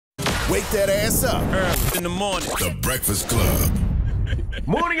Wake that ass up. Early in the morning. The Breakfast Club.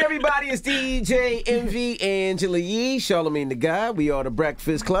 Morning, everybody. It's DJ Envy, Angela Yee, Charlamagne the Guy. We are the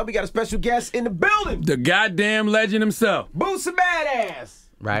Breakfast Club. We got a special guest in the building. The goddamn legend himself. Boosie Badass.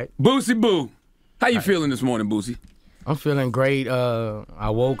 Right. Boosie Boo. How you feeling this morning, Boosie? I'm feeling great. I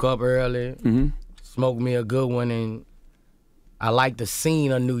woke up early, smoked me a good one, and I like the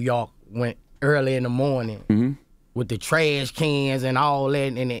scene of New York went early in the morning with the trash cans and all that,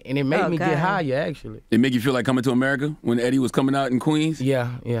 and it made me get higher, actually. It make you feel like coming to America when Eddie was coming out in Queens?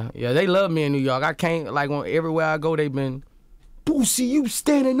 Yeah. They love me in New York. I can't, like, everywhere I go, they've been, Boosie, you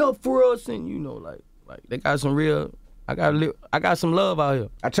standing up for us, and, you know, like they got some real, I got some love out here.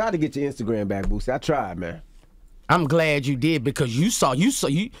 I tried to get your Instagram back, Boosie. I tried, man. I'm glad you did, because you saw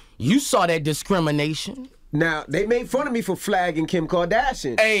that discrimination. Now, they made fun of me for flagging Kim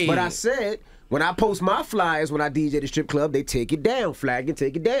Kardashian. Hey. But I said, when I post my flyers when I DJ the strip club, they take it down. Flag and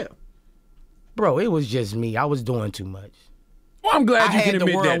take it down. Bro, it was just me. I was doing too much. Well, I'm glad you can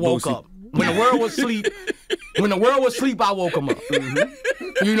admit that, woke Boosie. up. When the world was asleep, I woke them up.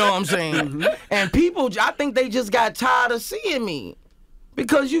 You know what I'm saying? And people, I think they just got tired of seeing me.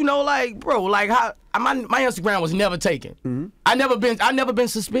 Because, you know, like, bro, like, how my Instagram was never taken. I never been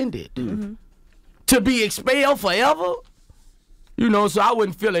suspended. To be expelled forever, you know, so I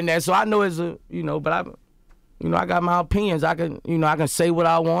wasn't feeling that. So I know it's a, you know, but I got my opinions. I can say what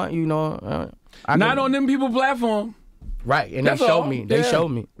I want, you know. Not on them people platform. Right, and That's they showed all. me. They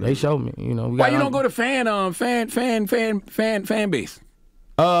showed me. You know. Why you don't go to fan base?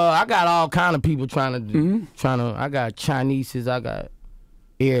 I got all kind of people trying to. I got Chineses. I got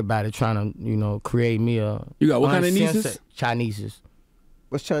everybody trying to, you know, create me a. You got what kind of nieces? Chineses.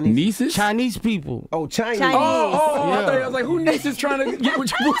 What's Chinese? Nieces? Chinese people. Oh, Chinese. Oh, Yeah. I was like, who nieces trying to get with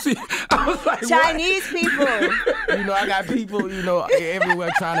your Boosie? I was like, Chinese people. You know, I got people, you know, everywhere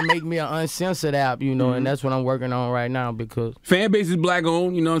trying to make me an uncensored app, you know, and that's what I'm working on right now, because fan base is black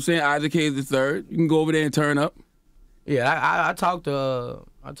owned, you know what I'm saying? Isaac Hayes the third. You can go over there and turn up. yeah, I talked to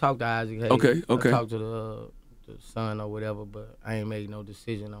Isaac Hayes. Okay. I talked to the son or whatever, but I ain't made no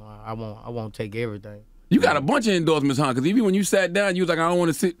decision on. I won't take everything. You got a bunch of endorsements, huh? Because even when you sat down, you was like, I don't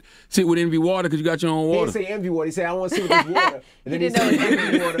want to sit with Envy Water because you got your own He water. didn't say Envy Water. He said, I don't want to sit with this water. And then he said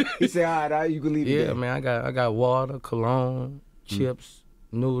Envy Water. He said, all right, you can leave it Yeah, there. man, I got water, cologne, chips,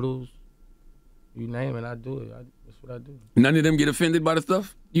 noodles, you name it, I do it. That's what I do. None of them get offended by the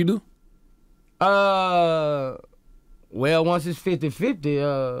stuff you do? Well, once it's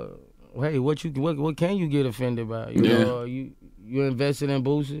 50-50, hey, what can you get offended by? You know, you invested in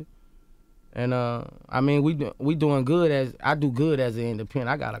Boosie. And I mean, we doing good I do good as an independent.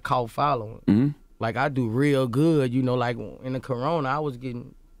 I got a cult following. Like, I do real good. You know, like in the Corona, I was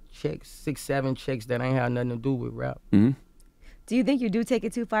getting checks, 6-7 checks that ain't had nothing to do with rap. Do you think you do take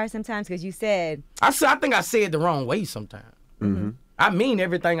it too far sometimes? Because you said I think I say it the wrong way sometimes. I mean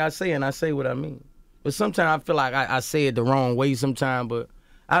everything I say, and I say what I mean. But sometimes I feel like I say it the wrong way sometimes. But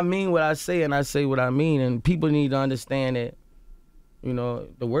I mean what I say, and I say what I mean. And people need to understand that, you know,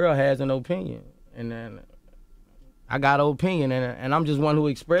 the world has an opinion, and then I got an opinion, and I'm just one who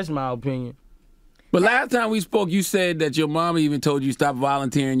expressed my opinion. But last time we spoke, you said that your mama even told you stop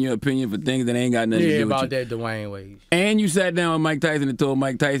volunteering your opinion for things that ain't got nothing to do with about you. that Dwayne Wade. And you sat down with Mike Tyson and told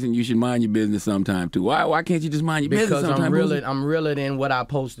Mike Tyson you should mind your business sometime too. Why can't you just mind your business Because sometime? I'm realer than what I'm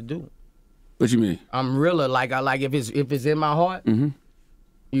supposed to do. What you mean? I'm realer. Like, if it's in my heart,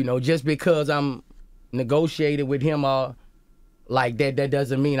 you know, just because I'm negotiated with him or like that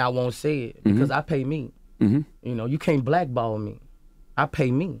doesn't mean I won't say it, because I pay me. You know, you can't blackball me. I pay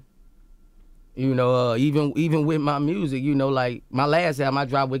me. You know, even with my music, you know, like my last album I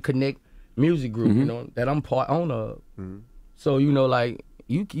dropped with Connect Music Group, you know, that I'm part owner of. So, you know, like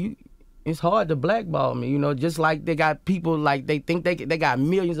you it's hard to blackball me, you know, just like they got people, like they think they got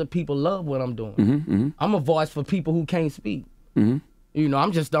millions of people love what I'm doing. I'm a voice for people who can't speak. You know,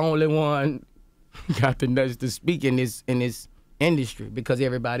 I'm just the only one got the nuts to speak in this industry, because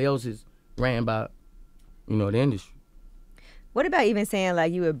everybody else is ran by, you know, the industry. What about even saying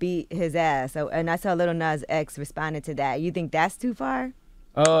like you would beat his ass? So, and I saw Lil Nas X responded to that. You think that's too far?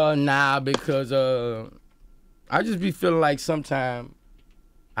 Nah, because I just be feeling like sometimes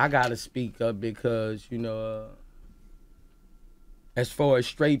I gotta speak up, because, you know, as far as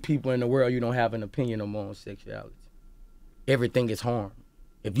straight people in the world, you don't have an opinion on sexuality. Everything is harm.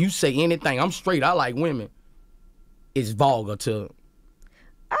 If you say anything, I'm straight, I like women, it's vulgar to.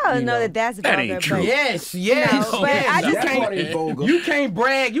 I don't know that's vulgar. That ain't true. Yes, No, but I yes. You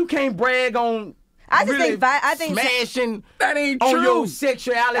can't brag on. I just really think I think smashing That ain't on true. your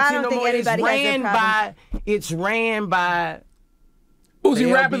sexuality I don't no think more. anybody has a problem. It's ran by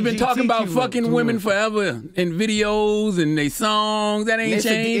Boosie Rap has been LBGTQ talking about fucking movement. women forever in videos and they songs. That ain't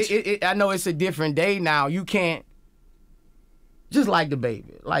changed. I know it's a different day now. You can't just like the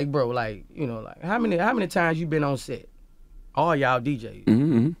baby, like bro, like you know, like how many times you been on set? All y'all DJs,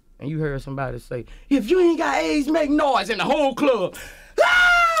 and you heard somebody say, "If you ain't got AIDS, make noise," in the whole club.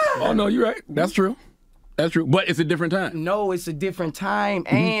 Oh no, you're right. That's true. That's true. But it's a different time. No, it's a different time,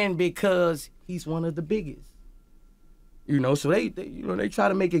 and because he's one of the biggest. You know, so they try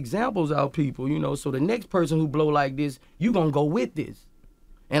to make examples out of people, you know, so the next person who blow like this, you gonna go with this.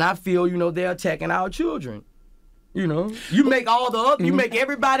 And I feel, you know, they're attacking our children. You know, you make all the other, you make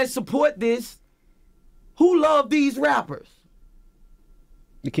everybody support this. Who love these rappers?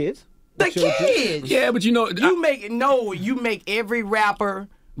 The kids? The kids. Yeah, but you know, you make every rapper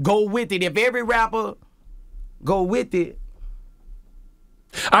go with it. If every rapper go with it,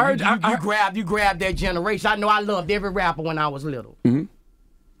 I heard you grab that generation. I know I loved every rapper when I was little.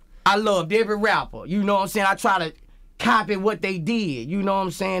 I loved every rapper. You know what I'm saying? I try to copy what they did. You know what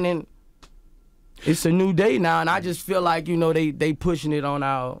I'm saying? And it's a new day now, and I just feel like, you know, they pushing it on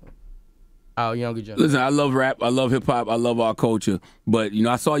our younger generation. Listen, I love rap, I love hip hop, I love our culture. But you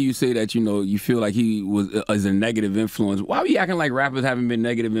know, I saw you say that, you know, you feel like he is a negative influence. Why are we acting like rappers haven't been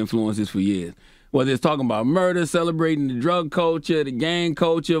negative influences for years? Whether it's talking about murder, celebrating the drug culture, the gang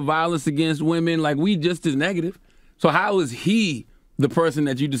culture, violence against women, like we just as negative. So how is he the person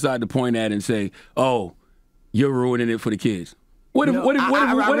that you decide to point at and say, "Oh, you're ruining it for the kids"? What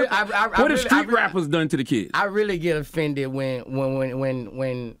have street rappers done to the kids? I really get offended when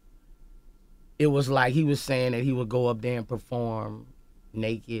it was like he was saying that he would go up there and perform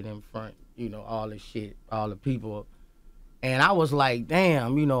naked in front, you know, all the shit, all the people. And I was like,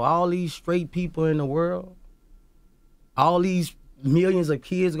 damn, you know, all these straight people in the world, all these millions of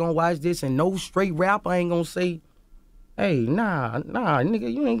kids gonna watch this, and no straight rapper ain't gonna say, "Hey, nah,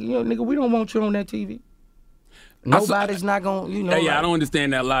 nigga, we don't want you on that TV." Nobody's not gonna, you know. Yeah, I don't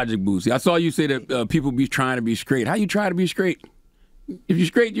understand that logic, Boosie. I saw you say that people be trying to be straight. How you try to be straight? If you're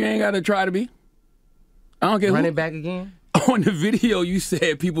straight, you ain't gotta try to be. I don't care. Run it back again. On the video, you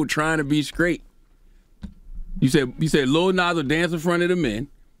said people trying to be straight. You said Lil Nas will dance in front of the men,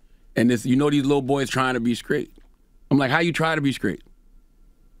 and this, you know, these little boys trying to be straight. I'm like, how you try to be straight?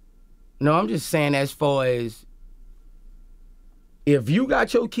 No, I'm just saying, as far as if you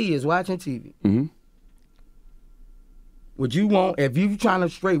got your kids watching TV, would you want, if you trying to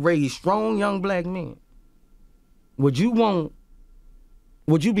straight raise strong young black men, would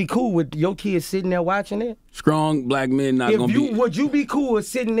you be cool with your kids sitting there watching it? Strong black men not gonna be. Would you be cool with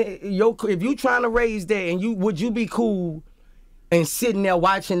sitting there, if you trying to raise that, and would you be cool and sitting there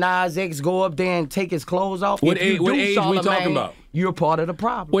watching Nas X go up there and take his clothes off? What age we talking about? You're part of the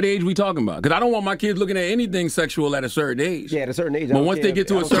problem. What age we talking about? Because I don't want my kids looking at anything sexual at a certain age. Yeah, at a certain age. But once they get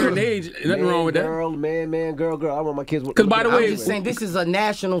to a certain age, nothing wrong with that. Man, girl. I want my kids. Because by the way, I'm just saying, this is a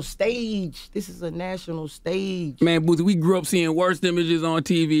national stage. This is a national stage. Man, Boosie, we grew up seeing worst images on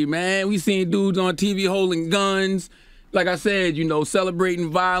TV, man. We seen dudes on TV holding guns. Like I said, you know,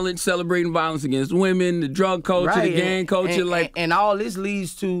 celebrating violence against women, the drug culture, the gang culture. And all this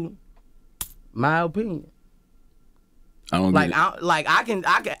leads to my opinion. I don't get it. I can.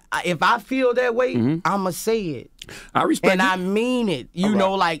 If I feel that way, I'ma say it. I respect and it. I mean it. You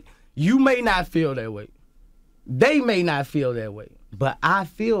know, like, you may not feel that way. They may not feel that way, but I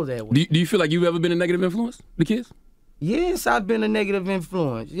feel that way. Do you feel like you've ever been a negative influence to the kids? Yes, I've been a negative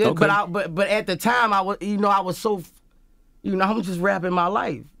influence. Yeah, Okay. but at the time I was so, you know, I'm just rapping my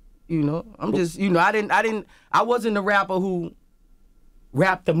life. You know, I'm just, you know, I wasn't the rapper who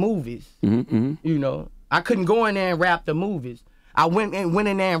rapped the movies. You know, I couldn't go in there and rap the movies. I went in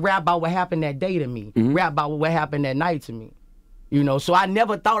there and rap about what happened that day to me. Rap about what happened that night to me. You know, so I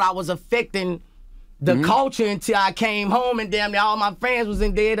never thought I was affecting the culture until I came home and damn near all my friends was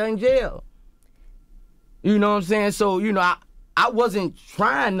dead or in jail. You know what I'm saying? So, you know, I wasn't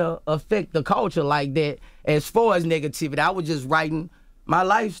trying to affect the culture like that as far as negativity. I was just writing my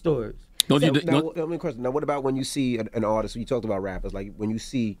life stories. Let me question. Now, what about when you see an artist? You talked about rappers, like when you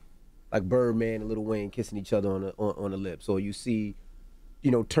see like Birdman and Lil Wayne kissing each other on the lips, or you see, you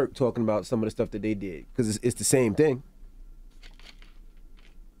know, Turk talking about some of the stuff that they did, because it's the same thing.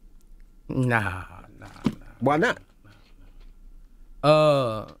 Nah. Why not?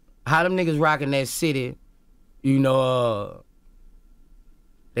 How them niggas rocking that city, you know,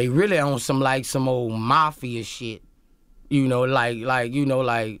 they really on some old mafia shit. You know, like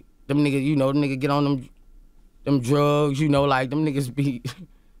them niggas, you know, them niggas get on them drugs, you know, like them niggas be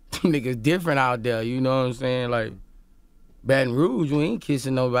them niggas different out there, you know what I'm saying? Like Baton Rouge, you ain't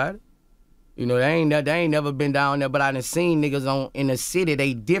kissing nobody. You know, they ain't never been down there, but I done seen niggas in the city,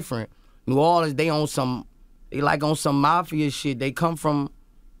 they different. New Orleans, they on some mafia shit. They come from,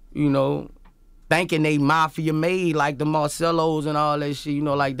 you know, thinking they mafia made, like the Marcellos and all that shit, you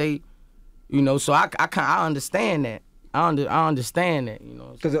know, like they, you know, so I understand that. I understand that, you know.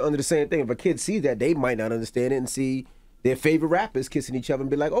 Because they're under the same thing. If a kid sees that, they might not understand it and see their favorite rappers kissing each other and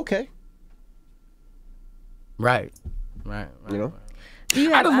be like, okay. Right. You know?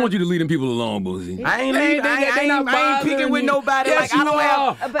 I just want you to leave them people alone, Boosie. I ain't picking with nobody. Yes, like I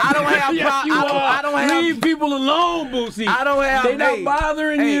don't have. Leave people alone, Boosie. I don't have. They not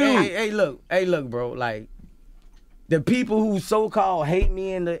bothering you. Hey, look, bro. Like the people who so-called hate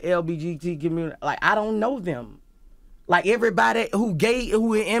me in the LGBT community, like I don't know them. Like everybody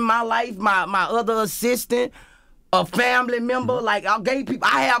who in my life, my other assistant, a family member, like our gay people,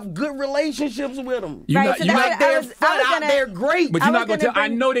 I have good relationships with them. They're great. But you're not gonna tell. I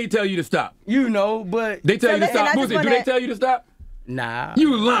know they tell you to stop. You know, but they tell you to stop. Boosie, do they tell you to stop? Nah.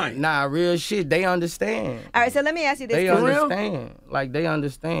 You lying. Nah, real shit. They understand. All right, so let me ask you this. They understand. Like they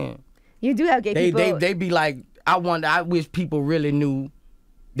understand. You do have gay people. They be like, I wish people really knew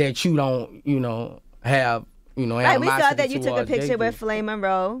that you don't, you know, have, you know, right, we saw that you took a picture with Flame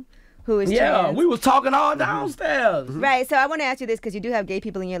Monroe, who is trans. We was talking all downstairs. Right, so I want to ask you this, because you do have gay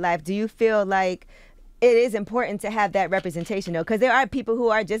people in your life. Do you feel like it is important to have that representation, though? Because there are people who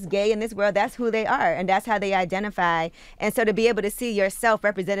are just gay in this world. That's who they are, and that's how they identify. And so to be able to see yourself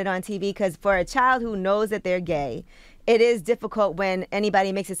represented on TV, because for a child who knows that they're gay, it is difficult when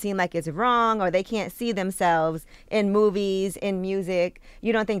anybody makes it seem like it's wrong or they can't see themselves in movies, in music.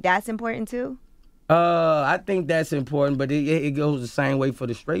 You don't think that's important, too? I think that's important, but it goes the same way for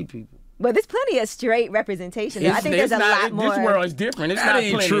the straight people. But there's plenty of straight representation. I think there's a lot more. This world is different. It's that not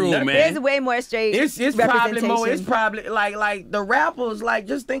ain't true, man. There's way more straight it's probably more. It's probably like the rappers. Like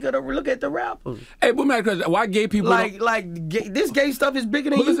just look at the rappers. Hey, but man, because why gay people this gay stuff is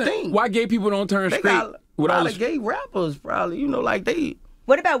bigger than you think. Why gay people don't turn straight? Got a lot of gay rappers, probably. You know, like they.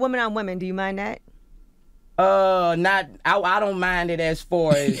 What about women on women? Do you mind that? I don't mind it as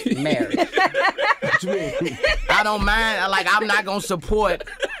far as marriage. I don't mind. Like I'm not gonna support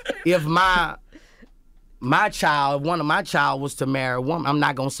if one of my child was to marry a woman. I'm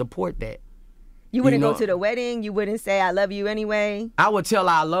not gonna support that. You wouldn't go to the wedding. You wouldn't say I love you anyway. I would tell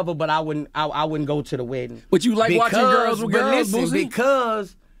her I love her, but I wouldn't go to the wedding. But you like watching girls with girls, listen,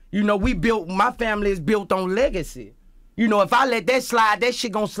 because you know my family is built on legacy. You know, if I let that slide, that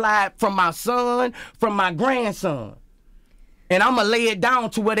shit gonna slide from my son, from my grandson. And I'm gonna lay it down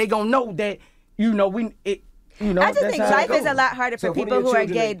to where they gonna know that, you know, I just think life is a lot harder for people who are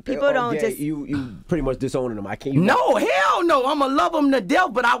gay. People don't just... You pretty much disowning them. No, hell no. I'm gonna love them to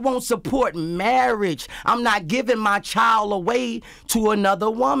death, but I won't support marriage. I'm not giving my child away to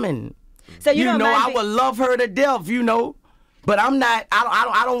another woman. So you know, I would love her to death, you know. But I'm not,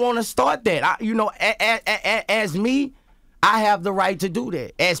 I don't want to start that. As me, I have the right to do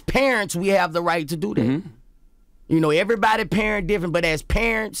that. As parents, we have the right to do that. Mm-hmm. You know, everybody parent different, but as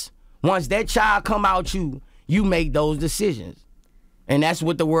parents, once that child come out you make those decisions. And that's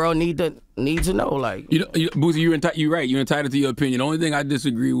what the world need to know. Like, Boosie, you're right. You're entitled to your opinion. The only thing I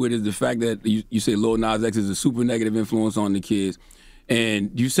disagree with is the fact that you say Lil Nas X is a super negative influence on the kids.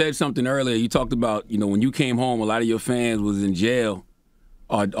 And you said something earlier. You talked about, when you came home, a lot of your fans was in jail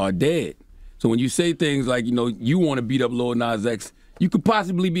or dead. So when you say things like, you want to beat up Lil Nas X, you could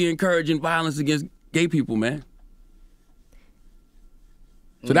possibly be encouraging violence against gay people, man.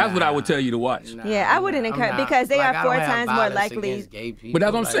 So that's what I would tell you to watch. I wouldn't encourage, because they are 4 times more likely. People, but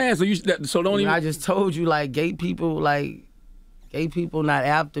that's what I'm saying. So don't even. I just told you, like, gay people not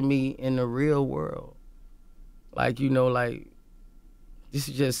after me in the real world. Like, this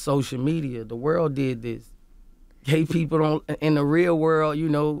is just social media. The world did this. Gay people don't, in the real world,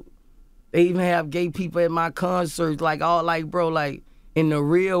 they even have gay people at my concerts. Bro, in the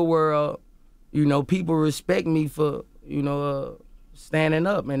real world, people respect me for, standing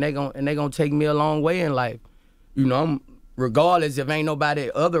up, and they gonna take me a long way in life. I'm, regardless if ain't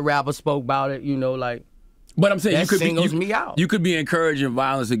nobody other rapper spoke about it, But I'm saying that singles me out. You cocould be encouraging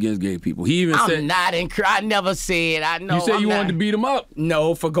violence against gay people. He even said, I'm not I never said. I know. You said wanted to beat him up.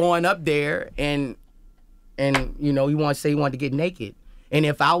 No, for going up there and he wanted to get naked. And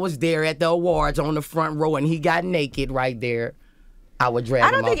if I was there at the awards on the front row and he got naked right there, I would drag him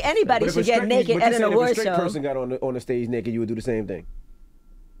I don't think anybody should get naked at an award show. If a straight person got on the stage naked, you would do the same thing.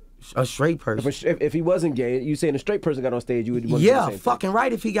 A straight person. If he wasn't gay, you saying a straight person got on stage, you would want to do the same fucking thing.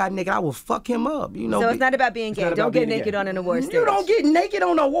 right. If he got naked, I would fuck him up. You know. So it's not about being gay. Don't get naked on an award stage. You don't get naked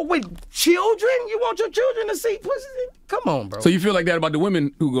on with children. You want your children to see pussy? Come on, bro. So you feel like that about the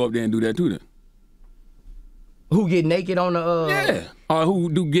women who go up there and do that too, then? Who get naked on the? Yeah. Or who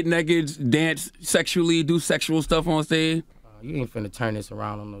do get naked, dance sexually, do sexual stuff on stage? You ain't finna turn this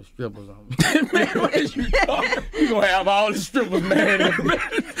around on those strippers on me. Man, what is you talking? You gonna have all the strippers, man.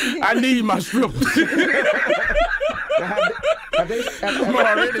 I need my strippers.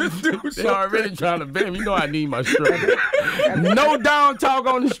 They already trying to ban me. You know I need my strippers. No down talk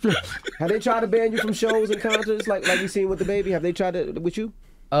on the strippers. Have they tried to ban you from shows and concerts like you seen with the baby? Have they tried to with you?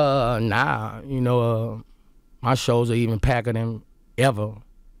 Nah. You know, my shows are even packer than ever.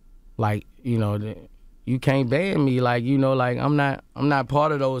 Like, you know, you can't ban me. Like, you know, like I'm not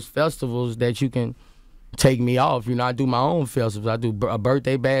part of those festivals that you can take me off. You know, I do my own festivals. I do a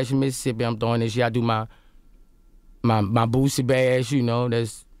birthday bash in Mississippi. I'm throwing this year. I do my Boosie bash. You know,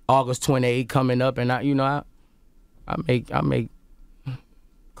 that's August 28th coming up, and I make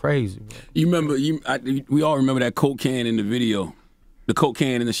crazy. Bro. You remember? We all remember that Coke can in the video, the Coke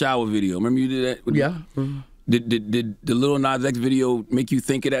can in the shower video. Remember you did that? Yeah. Did the Lil Nas X video make you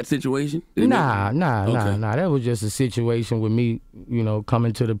think of that situation? Nah. That was just a situation with me, you know,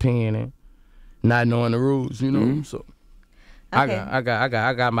 coming to the pen and not knowing the rules, you know. Mm-hmm. So okay. I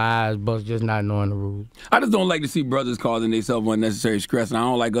got my eyes bust just not knowing the rules. I just don't like to see brothers causing themselves unnecessary stress, and I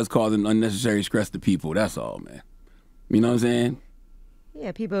don't like us causing unnecessary stress to people. That's all, man. You know what I'm saying?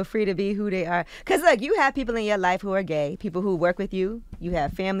 Yeah, people are free to be who they are. Because, look, you have people in your life who are gay, people who work with you. You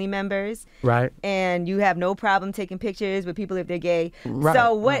have family members. Right. And you have no problem taking pictures with people if they're gay.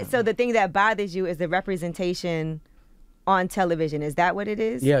 Right. So the thing that bothers you is the representation on television. Is that what it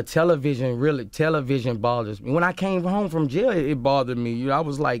is? Yeah, television bothers me. When I came home from jail, it bothered me. You know, I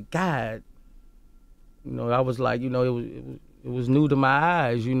was like, God. You know, I was like, you know, it was new to my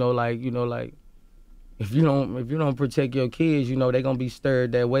eyes, you know, like. If you don't protect your kids, you know, they're gonna be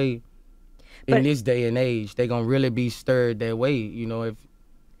stirred that way in this day and age. They're gonna really be stirred that way, you know,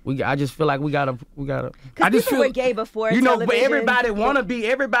 I just feel like we gotta I just feel were gay before, you know, television. but everybody wanna be,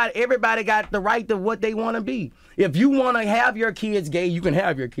 everybody got the right to what they wanna be. If you wanna have your kids gay, you can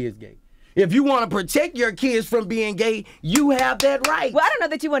have your kids gay. If you want to protect your kids from being gay, you have that right. Well, I don't know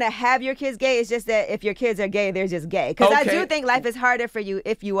that you want to have your kids gay. It's just that if your kids are gay, they're just gay. Because I do think life is harder for you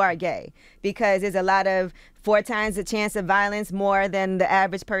if you are gay. Because there's a lot of 4 times the chance of violence more than the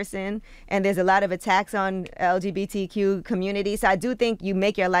average person. And there's a lot of attacks on LGBTQ community. So I do think you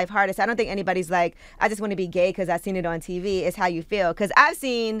make your life harder. So I don't think anybody's like, I just want to be gay because I've seen it on TV. It's how you feel. Because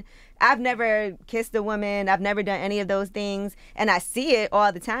I've never kissed a woman. I've never done any of those things. And I see it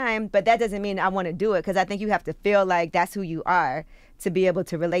all the time, but that doesn't mean I want to do it because I think you have to feel like that's who you are to be able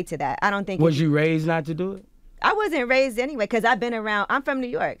to relate to that. I don't think... Was you raised not to do it? I wasn't raised anyway because I've been around... I'm from New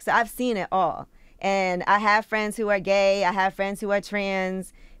York, so I've seen it all. And I have friends who are gay. I have friends who are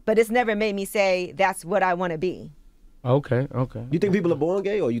trans. But it's never made me say, that's what I want to be. Okay. You think people are born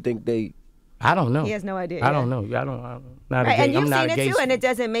gay or you think they... I don't know. He has no idea. I don't know. I don't. Not right, a gay, and you've I'm not seen a it gay, too, and it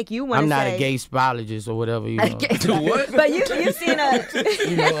doesn't make you want to I'm say. not a gay spologist or whatever. You know. What? But you've seen a.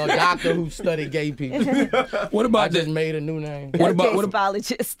 You know, a doctor who studied gay people. What about I just made a new name. What about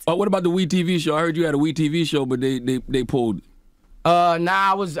spologist? What about the WE TV show? I heard you had a WE TV show, but they pulled. Nah,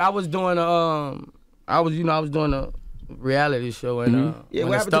 I was doing a reality show and yeah,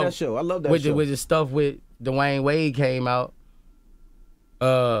 what happened to that show? I love that show. With the stuff with Dwayne Wade came out.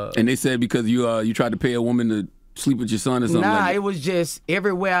 And they said because you tried to pay a woman to sleep with your son or something. Nah, like that. It was just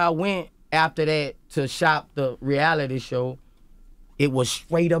everywhere I went after that to shop the reality show, it was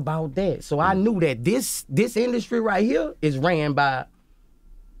straight about that. So I knew that this industry right here is ran by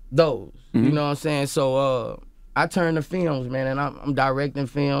those. Mm-hmm. You know what I'm saying? So I turned to films, man, and I'm directing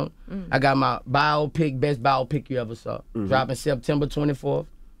film. Mm-hmm. I got my biopic, best biopic you ever saw, dropping September 24th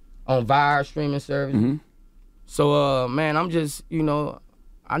on Vire streaming service. Mm-hmm. So man, I'm just, you know,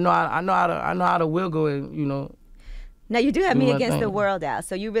 I know how to wiggle and, you know. Now you do have Me Against the World out,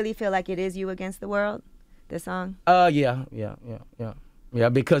 so you really feel like it is you against the world, this song? Yeah,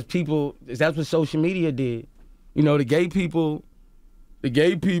 because people, that's what social media did. You know, the gay people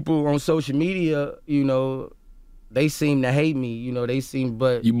on social media, you know, they seem to hate me, you know,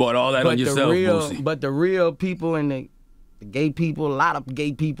 but you bought all that on yourself, Boosie. But the real people and the gay people, a lot of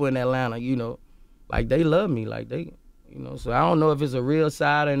gay people in Atlanta, you know, like they love me, like they, you know, so I don't know if it's a real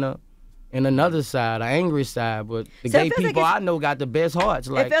side and another side, an angry side, but the gay people I know got the best hearts.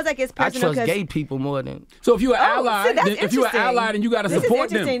 Like, it feels like it's personal. I trust gay people more than. So if you're an ally, if you're an ally, then you got to support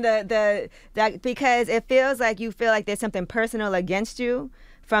them. This is interesting, because it feels like you feel like there's something personal against you,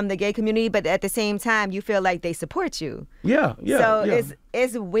 from the gay community, but at the same time, you feel like they support you. Yeah. So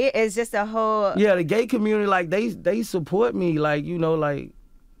it's weird. It's just a whole. Yeah, the gay community, like they support me, like, you know, like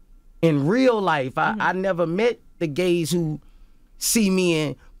in real life. I never met the gays who see me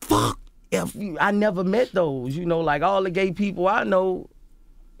and fuck if you. I never met those. You know, like all the gay people I know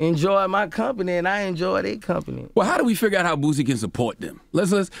enjoy my company and I enjoy their company. Well, how do we figure out how Boosie can support them?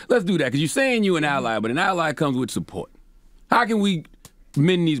 Let's do that, because you're saying you an ally, but an ally comes with support. How can we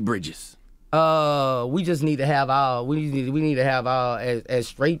mend these bridges? We just need to have our we need to have our as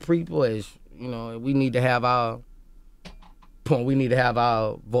straight people, as you know, we need to have our point. We need to have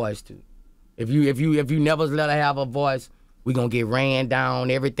our voice too. If you never let her have a voice, we gonna get ran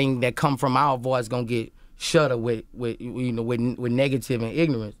down. Everything that come from our voice gonna get shut with negative and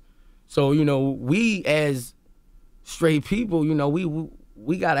ignorance. So, you know, we as straight people, you know,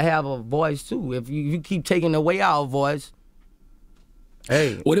 we gotta have a voice too. If you keep taking away our voice,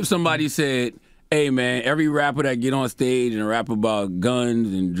 hey. What if somebody said, hey man, every rapper that get on stage and rap about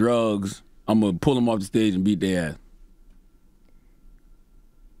guns and drugs, I'm gonna pull them off the stage and beat their ass?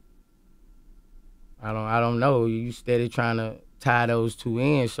 I don't know. You steady trying to tie those two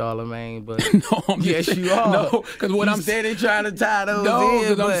in, Charlamagne, but No, I'm yes, just, you are. No, because what I'm steady trying to tie those no, in.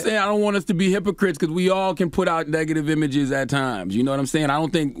 because I'm saying I don't want us to be hypocrites, because we all can put out negative images at times. You know what I'm saying? I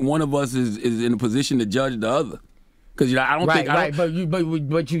don't think one of us is in a position to judge the other. Because I don't think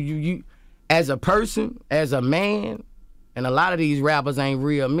but you as a person, as a man, and a lot of these rappers ain't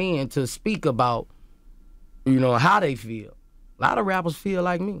real men to speak about, you know, how they feel. A lot of rappers feel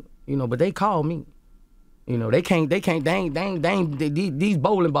like me, you know, but they call me. You know, they ain't these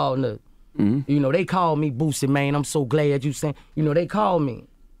bowling ball nuts. You know, they call me Boosie, man. I'm so glad you saying, you know, they call me.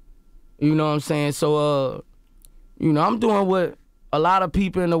 You know what I'm saying? So, you know, I'm doing what a lot of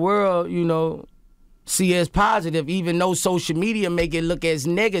people in the world, you know, see as positive, even though social media make it look as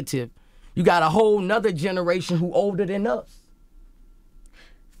negative. You got a whole nother generation who older than us.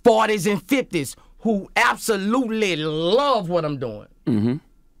 40s and 50s who absolutely love what I'm doing.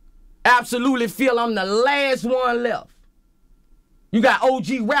 Absolutely feel I'm the last one left. You got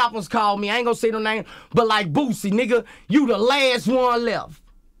OG rappers call me, I ain't gonna say no name, but like Boosie, nigga, you the last one left.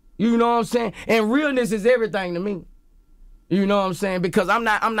 You know what I'm saying? And realness is everything to me. You know what I'm saying? Because I'm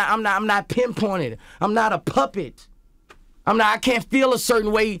not pinpointed. I'm not a puppet. I can't feel a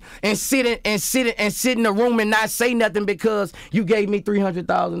certain way and sit in a room and not say nothing because you gave me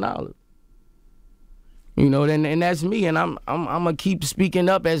 $300,000. You know, and that's me, and I'm gonna keep speaking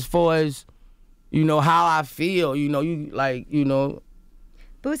up as far as, you know, how I feel. You know,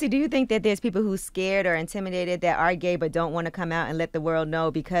 Boosie, do you think that there's people who's scared or intimidated that are gay but don't want to come out and let the world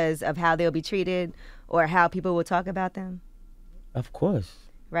know because of how they'll be treated or how people will talk about them? Of course.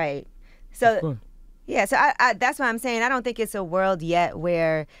 Right. So, yeah, so I that's why I'm saying I don't think it's a world yet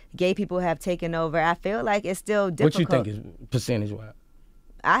where gay people have taken over. I feel like it's still difficult. What you think is percentage-wise?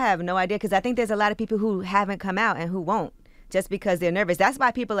 I have no idea, because I think there's a lot of people who haven't come out and who won't just because they're nervous. That's why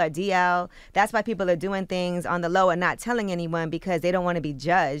people are DL. That's why people are doing things on the low and not telling anyone, because they don't want to be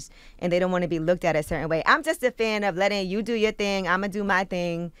judged and they don't want to be looked at a certain way. I'm just a fan of letting you do your thing. I'm going to do my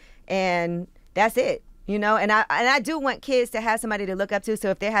thing, and that's it. You know, and I do want kids to have somebody to look up to. So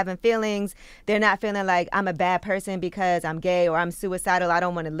if they're having feelings, they're not feeling like I'm a bad person because I'm gay, or I'm suicidal, I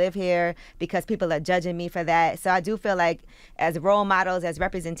don't want to live here because people are judging me for that. So I do feel like as role models, as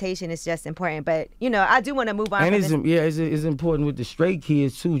representation, is just important. But, you know, I do want to move on. And it's important with the straight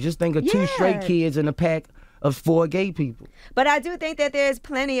kids too. Just think of 2 straight kids in a pack of 4 gay people. But I do think that there's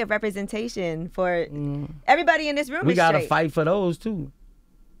plenty of representation for everybody in this room. We got to straight. fight for those too.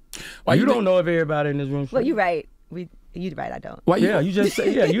 Why you don't know if everybody in this room. Well, you're right. You're right. I don't. Why you just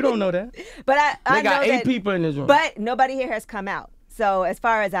say you don't know that. But I got know 8 people in this room. But nobody here has come out. So as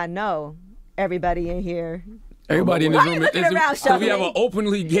far as I know, everybody in here. Everybody in this room around, so we have an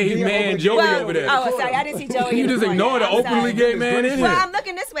openly gay man, Joey, over there. Oh, sorry, I didn't see Joey. You just ignore the openly gay man in here. Well, I'm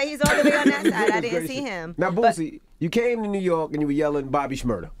looking this way. He's all the way on that side. I didn't see him. Now, Boosie, you came to New York and you were yelling Bobby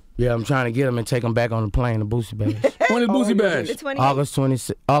Shmurda. Yeah, I'm trying to get him and take him back on the plane to Boosie Bash. When is Boosie Bash? August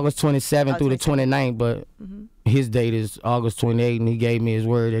 27th through the 29th, but his date is August 28th, and he gave me his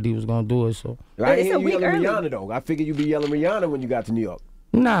word that he was going to do it. So I didn't hear you yelling Rihanna, though. I figured you'd be yelling Rihanna when you got to New York.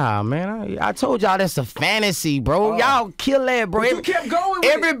 Nah, man. I told y'all that's a fantasy, bro. Y'all kill that, bro. But you kept going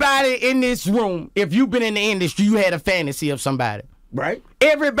with everybody in this room, if you've been in the industry, you had a fantasy of somebody. Right.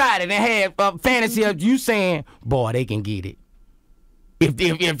 Everybody that had a fantasy of you saying, boy, they can get it.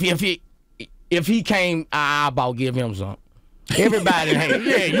 If he came, I about give him something. Everybody done had,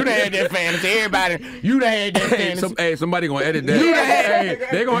 yeah, you done had that fantasy. Everybody, you done had that fantasy. Somebody gonna edit that. You done had,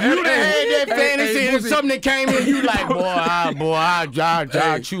 They gonna you edit done had that fantasy and Boosie. something that came in, you like,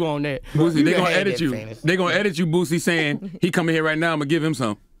 I'll chew on that. Boosie, they done gonna had edit that you. fantasy. They gonna edit you, Boosie, saying he coming here right now. I'm gonna give him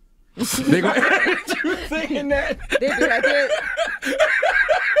some. They gonna edit you saying that. They be like,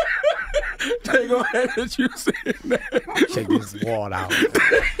 They gonna edit you saying that. Check this water out.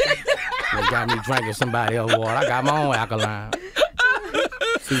 They got me drinking somebody else's water. I got my own alkaline.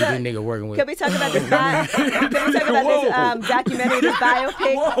 See what this nigga working with. can we talk about this? Documentary, this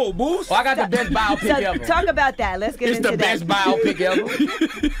biopic? Whoa, Boosie. Oh, I got the best biopic So ever. talk about that. Let's get It's into the that. best biopic ever.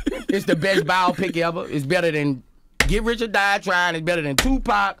 It's the best biopic ever. It's better than Get Rich or Die Trying. It's better than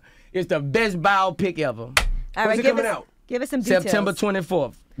Tupac. It's the best biopic ever. All right, When's it coming out? Give us some details. September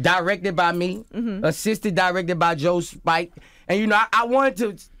 24th. Directed by me. Assisted directed by Joe Spike. And you know, I wanted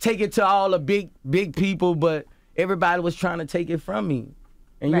to take it to all the big people, but everybody was trying to take it from me.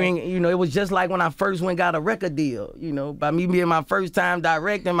 And Right. you know, it was just like when I first went and got a record deal. You know, by me being my first time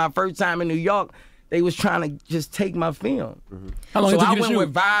directing, my first time in New York, they was trying to just take my film. How long So it took I you to went shoot?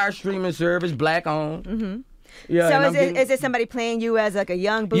 with Vire streaming service, black owned. Yeah, So and I'm getting- is it somebody playing you as like a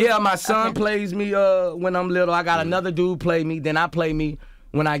young Boosie? yeah, my son Okay. plays me when I'm little. I got another dude play me. Then I play me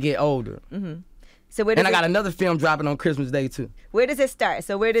when I get older. So where does And I got it, another film dropping on Christmas Day too. where does it start?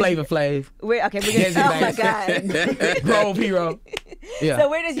 So where does Flavor Flav, Where, okay, we're Desi gonna, oh my Banks. God. Grove Hero. Yeah. So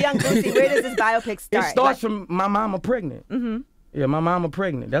where does young Boosie? Where does this biopic It start? starts from my mama pregnant. Yeah, my mama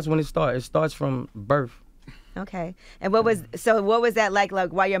pregnant. That's when it starts. It starts from birth. Okay. And what was that like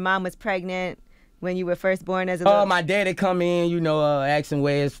while your mom was pregnant when you were first born as a little? Oh, my daddy come in, you know, asking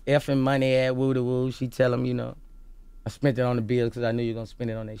where's effing money at, woo to woo. She tell him, you know, I spent it on the bills because I knew you were gonna spend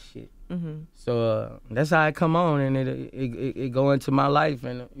it on that shit. So that's how I come on, and it go into my life,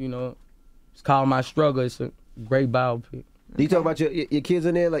 and you know, it's called My Struggle. It's a great biopic. Do you talk about your kids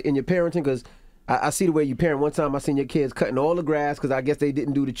in there, like in your parenting? Because I see the way you parent. One time I seen your kids cutting all the grass because I guess they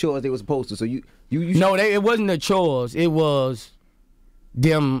didn't do the chores they were supposed to. So you No, it wasn't the chores. It was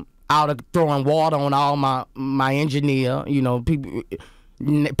them out of throwing water on all my engineer. You know,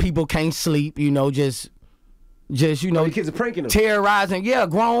 people can't sleep. You know, just you know, your kids are pranking them. terrorizing. Yeah,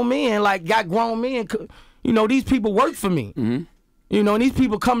 grown men got grown men. You know, these people work for me. You know, and these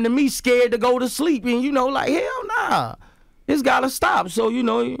people come to me scared to go to sleep, and you know, like hell nah, it's gotta stop. So you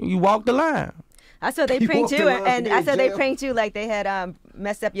know, you walk the line. I saw they You pranked walked you, around and in I saw they jail. pranked you like they had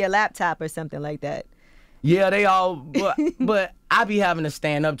messed up your laptop or something like that. Yeah, they all, but I be having to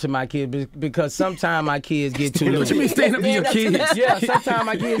stand up to my kids because sometimes my kids get too What loose. you mean stand up to your kids? Yeah, sometimes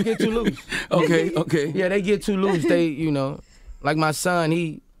my kids get too loose. Okay. Yeah, they get too loose. They, you know, like my son,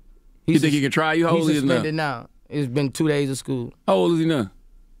 You think he can try you? How old he's is he now? suspended now. It's been 2 days of school. How old is he now?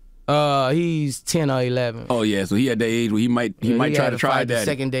 He's 10 or 11. Oh yeah, so he at that age where he might Yeah, try had to try fight the that.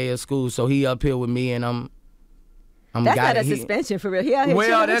 second day of school, so he up here with me, and I'm That's got not a it. suspension for real. He out here Well,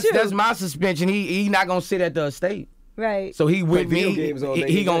 chilling with you. that's my suspension. He not gonna sit at the estate. right. So he with video me. games all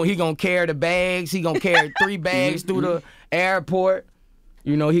day. He gonna carry the bags. He gonna carry 3 bags through the airport.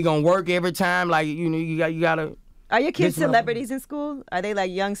 You know, he gonna work every time. Like, you know, you gotta. Are your kids This one- celebrities in school? Are they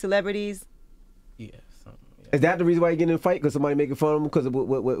like young celebrities? Yeah. Is that the reason why you get in a fight? Because somebody making fun of him because of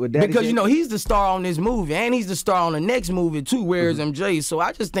what daddy Because said? you know he's the star on this movie, and he's the star on the next movie too. Where's MJ? So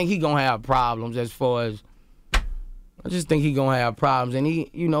I just think he gonna have problems as far as. I just think he gonna have problems, and he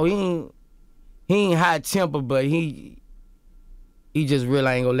ain't high temper, but he just really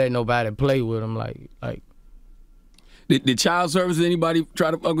ain't gonna let nobody play with him like. Did child services anybody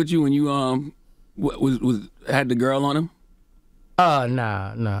try to fuck with you when you had the girl on him?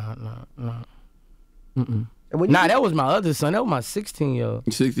 Nah. And when you Nah, that was my other son. That was my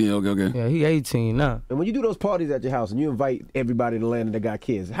 16-year-old. 16. Okay. Yeah, he 18 now. And when you do those parties at your house and you invite everybody in the land that got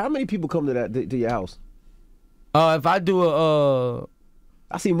kids, how many people come to your house? If I do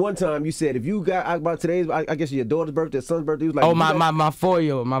I seen one time you said if you got about today's, I guess your daughter's birthday, son's birthday, you was like, oh if you got- my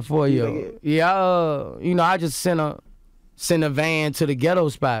 4-year-old, my 4-year-old. Yeah, you know, I just sent a van to the ghetto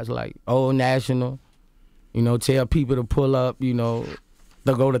spots like Old National. You know, tell people to pull up. You know,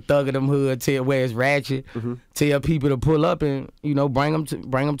 to go to Thug of Them Hood, tell where it's ratchet. Tell people to pull up and you know bring them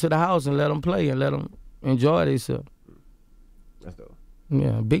to the house and let them play and let them enjoy themselves. That's dope.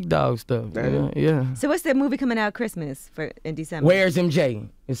 Yeah, big dog stuff. Yeah. So what's the movie coming out Christmas in December? Where's MJ?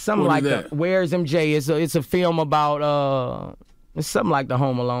 It's something What like is that. that? Where's MJ? It's a film about it's something like the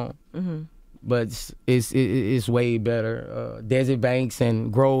Home Alone, but it's way better. Desi Banks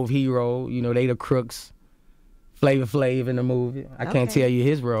and Grove Hero, you know, they the crooks. Flavor Flav in the movie. I can't Okay. tell you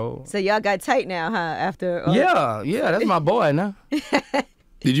his role. So y'all got tight now, huh? After Yeah, that's my boy now.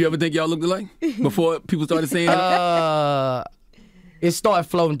 Did you ever think y'all looked alike before people started saying that? it started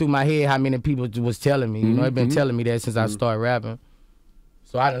floating through my head how many people was telling me. You know, they've been telling me that since I started rapping.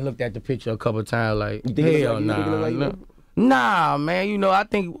 So I done looked at the picture a couple of times like, hell nah. Nah, man, you know, I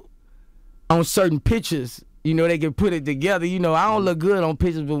think on certain pictures, you know, they can put it together. You know, I don't look good on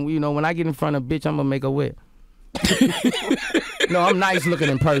pictures, but, you know, when I get in front of a bitch, I'm going to make her wet. No, I'm nice looking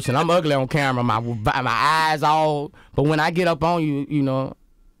in person. I'm ugly on camera. My eyes all, but when I get up on you, you know,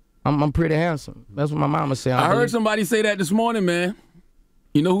 I'm pretty handsome. That's what my mama said. I heard somebody say that this morning, man.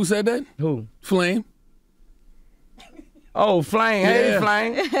 You know who said that? Who? Flame. Oh, Flame. Hey,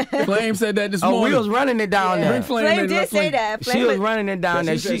 Flame. Flame said that this morning. Oh, we was running it down there. Flame did say that. She was running it down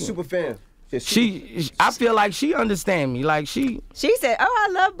there. She's a super fan. I feel like she understand me. Like she said, "Oh,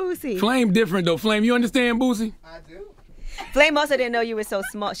 I love Boosie." Flame different though. Flame, you understand Boosie? I do. Flame also didn't know you were so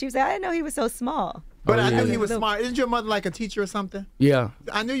small. She was like, "I didn't know he was so small." But I knew he was smart. Isn't your mother like a teacher or something? Yeah.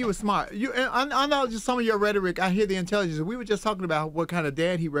 I knew you were smart. I know just some of your rhetoric. I hear the intelligence. We were just talking about what kind of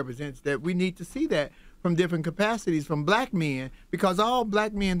dad he represents. That we need to see that from different capacities from black men, because all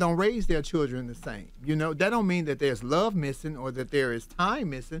black men don't raise their children the same. You know, that don't mean that there's love missing or that there is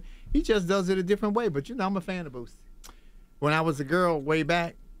time missing. He just does it a different way. But you know, I'm a fan of Boosie. When I was a girl way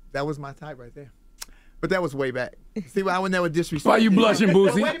back, that was my type right there. But that was way back. See, I would never disrespect. Why you blushing,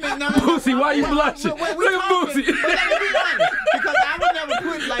 Boosie? Wait a minute, no, Boosie, why you blushing? Look at Boosie. But let me be honest, because I would never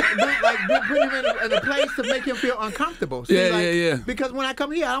put him in a place to make him feel uncomfortable. See, Yeah. Because when I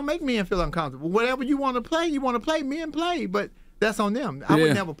come here, I don't make men feel uncomfortable. Whatever you want to play, men play. But that's on them. I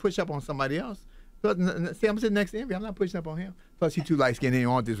would never push up on somebody else. But, see, I'm sitting next to Envy. I'm not pushing up on him. Plus, he too light skinned. He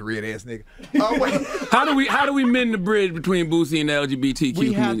want this red ass nigga. Wait. How do we mend the bridge between Boosie and the LGBTQ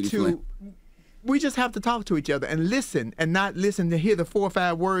community? We just have to talk to each other and listen, and not listen to hear the 4 or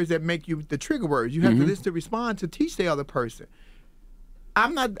 5 words that make you the trigger words. You have to listen to respond to teach the other person. I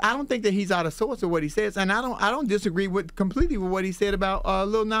don't think that he's out of sorts with what he says, and I don't disagree completely with what he said about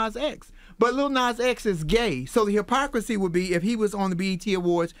Lil Nas X. But Lil Nas X is gay, so the hypocrisy would be if he was on the BET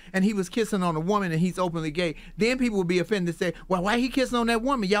Awards and he was kissing on a woman and he's openly gay, then people would be offended and say, well, why he kissing on that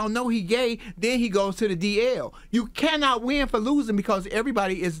woman? Y'all know he gay. Then he goes to the DL. You cannot win for losing because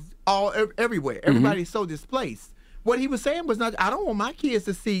everybody is everywhere. Everybody's so displaced. What he was saying was not, I don't want my kids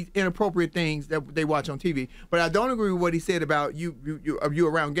to see inappropriate things that they watch on TV, but I don't agree with what he said about you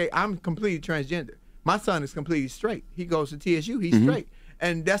around gay. I'm completely transgender. My son is completely straight. He goes to TSU, he's straight.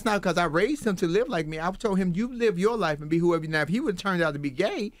 And that's not because I raised him to live like me. I told him, you live your life and be whoever you. Now, if he would have turned out to be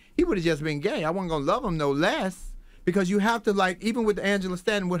gay, he would have just been gay. I wasn't going to love him no less, because you have to, like, even with Angela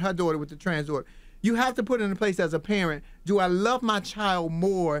Stanton, with her daughter, with the trans daughter, you have to put in a place as a parent, do I love my child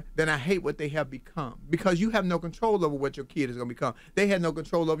more than I hate what they have become? Because you have no control over what your kid is going to become. They had no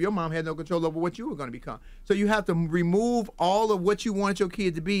control over, your mom had no control over what you were going to become. So you have to remove all of what you want your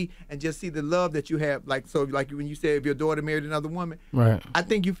kid to be and just see the love that you have. Like when you said if your daughter married another woman, right? I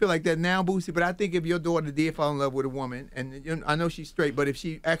think you feel like that now, Boosie, but I think if your daughter did fall in love with a woman, and I know she's straight, but if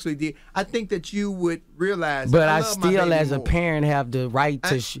she actually did, I think that you would realize. But I still, as a parent, have the right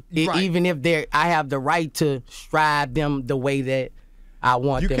to, even if I have the right to strive them the way that I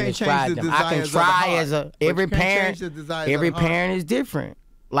want them to strive them. I can try as every parent. Every parent is different.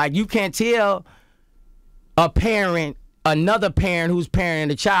 Like, you can't tell another parent who's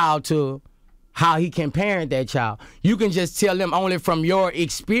parenting a child to how he can parent that child. You can just tell them only from your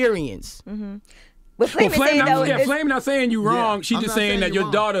experience. Flame not saying you wrong. Yeah, she's just saying that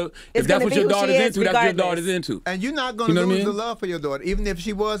your daughter, if that's what your daughter's into, that's what your daughter's into. And you're not going to lose the love for your daughter. Even if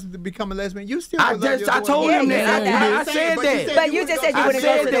she was to become a lesbian, you still would love your daughter. I told him that. I said that. But you just said you wouldn't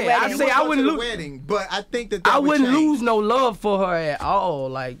go to the wedding. I said I wouldn't lose. But I think that I wouldn't lose no love for her at all.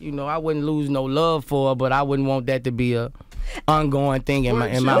 Like, you know, I wouldn't lose no love for her, but I wouldn't want that to be a ongoing thing in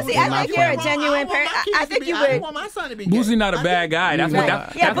my family. I think you're a genuine parent. I think you would. I want my son to be gay. Boosie's not a bad guy. That's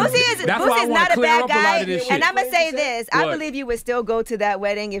Boosie's not a bad guy. And I'm gonna say this: I What? believe you would still go to that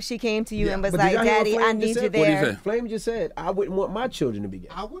wedding if she came to you and was like, "Daddy, I need you What he there." said? Flame just said, I wouldn't want my children to be gay.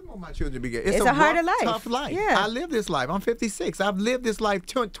 I wouldn't want my children to be gay. It's a harder life. Tough life. Yeah. I live this life. I'm 56. I've lived this life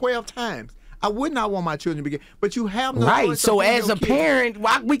 12 times. I would not want my children to be gay. But you have no right. choice So of as your a kids.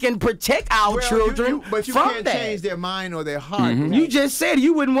 parent, we can protect our children but you from can't that. change their mind or their heart. You just said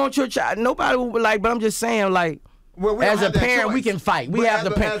you wouldn't want your child. Nobody would like. But I'm just saying, like, Well, we as don't a have that parent, choice. we can fight. We But have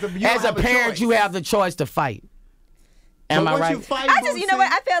the as a parent, you have the choice to fight. Am I right? You know what?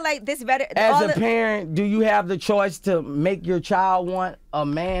 I feel like this better. As a parent, do you have the choice to make your child want a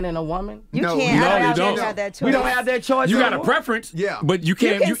man and a woman? You No, can't. no, I you don't don't. have that choice. We don't have that choice. You got a anymore. preference, Yeah. but you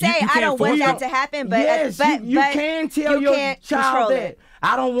can't. You can say, I don't want that to happen, but yes, but you can tell you your can't child control that. it.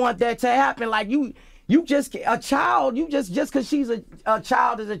 I don't want that to happen. Like you You just a child. You just because she's a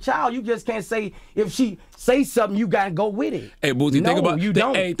child is a child. You just can't say if she say something you gotta go with it. Hey, Boosie, think about you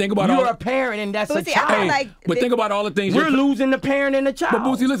don't. Hey, think about you're a parent and that's Boosie, a child. like but think about all the things we're losing the parent and the child. But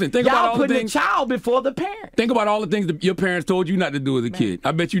Boosie, listen, think about all the putting things. the child before the parent. Think about all the things that your parents told you not to do as a kid.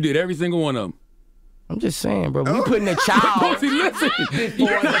 I bet you did every single one of them. I'm just saying, bro. We putting the child Boosie, listen. before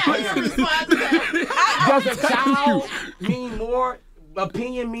the parent. Does a child mean more?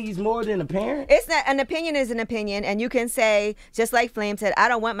 Opinion means more than a parent? It's not. An opinion is an opinion, and you can say, just like Flame said, I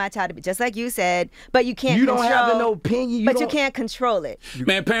don't want my child to be just like you said, but you can't. You don't have no opinion. You can't control it.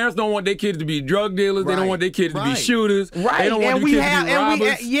 Man, parents don't want their kids to be drug dealers. They don't want their kids to be shooters. Right. They don't want their kids to be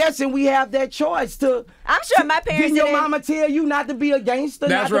robbers. Yes, and we have that choice to. I'm sure my parents didn't. Your didn't. mama tell you not to be a gangster,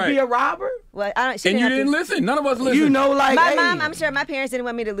 That's not right. to be a robber? Well, I don't. She And you have didn't to, listen. None of us listened. You know, like My hey, mom, I'm sure my parents didn't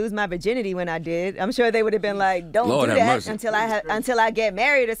want me to lose my virginity when I did. I'm sure they would have been like, "Don't Lord do have that mercy. until I get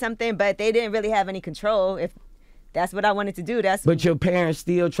married or something." But they didn't really have any control. If that's what I wanted to do, that's. But your parents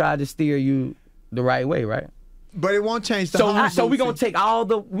still tried to steer you the right way, right? But it won't change the So, heart, so we're gonna Boosie.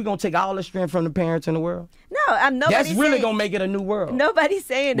 take all the strength from the parents in the world. No, I'm nobody's That's really saying, gonna make it a new world. Nobody's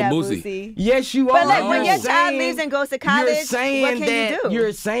saying But that, Boosie. Boosie. Yes, you But are. like when You're your child saying- leaves and goes to college, you're saying what can that, you do?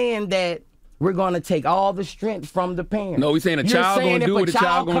 You're saying that we're gonna take all the strength from the parents. No, we're saying a child You're saying gonna do what if a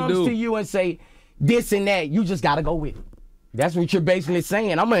child gonna comes do. to you and say this and that, you just gotta go with it. That's what you're basically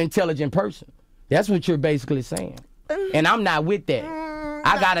saying. I'm an intelligent person. That's what you're basically saying. And I'm not with that.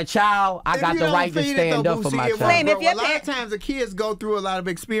 I got a child. I If got you the don't right to feed it, stand though, up for Boosie, my it child. won't Flame, if grow. your A lot of parent- times the kids go through a lot of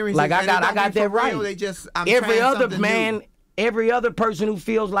experiences. Like I and got it don't that be for right. real. They just Every trying other something man, new. every other person who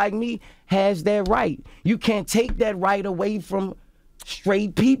feels like me has that right. You can't take that right away from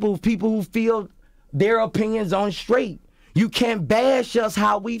straight people who feel their opinions on straight. You can't bash us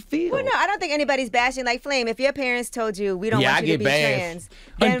how we feel. Well, no, I don't think anybody's bashing like Flame. If your parents told you we don't Yeah, want I you to get be bashed. trans,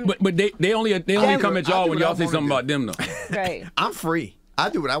 then But they only come at y'all when y'all say something about them, though. right. I'm free. I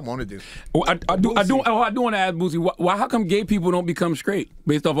do what I want to do. I do want to ask Boosie, why? How come gay people don't become straight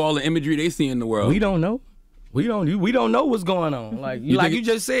based off all the imagery they see in the world? We don't know. We don't know what's going on. Like you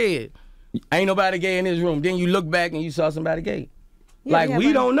just said, ain't nobody gay in this room. Then you look back and you saw somebody gay. Yeah, like yeah, we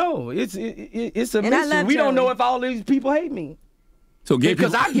but- don't know. It's a And I mystery. love We don't know Joey. if all these people hate me. So gay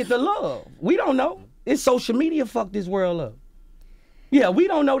Because people. I get the love. We don't know. It's social media fucked this world up. Yeah, we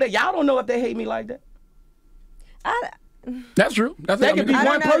don't know that. Y'all don't know if they hate me like that. That's true. That's That could be I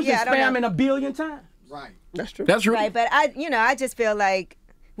don't one know. person Yeah, I don't know. spamming 1 billion times. Right. That's true. That's true. Right, but I just feel like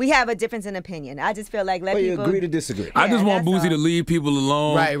we have a difference in opinion. I just feel like let Well, you people agree to disagree. I just Yeah, want that's Boosie to all. leave people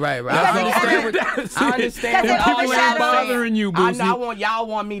alone. Right. Because I they- understand. That's I it. understand. Because they what People people ain't overshadow are saying. bothering you, I Boosie. y'all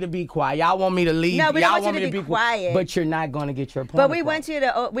want me to be quiet. Y'all want me to leave. No, we don't y'all want you to be quiet. But you're not going to get your point. But we across. want you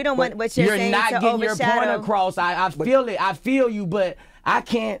to. We don't want what you're saying not to getting your point overshadow. across. I feel it. I feel you, but I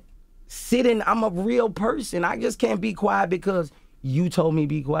can't sit in. I'm a real person. I just can't be quiet because you told me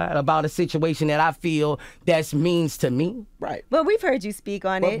be quiet about a situation that I feel that means to me. Right. Well, we've heard you speak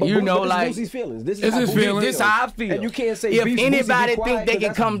on it. But You know, this like- is Boosie's feelings. This is It's how his Boosie feelings. This how I feel. And you can't say if Boosie be anybody quiet, think they 'cause can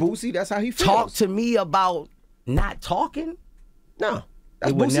that's come Boosie, that's how he feels. talk to me about not talking, No.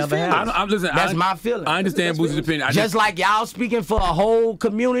 That's it would Boosie's never feelings. happen. Listen, That's my feeling. I understand Boosie's opinion. I Just like y'all speaking for a whole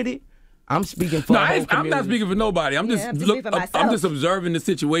community, I'm speaking for No, a whole I'm community. not speaking for nobody. I'm just I'm speaking for myself. I'm just observing the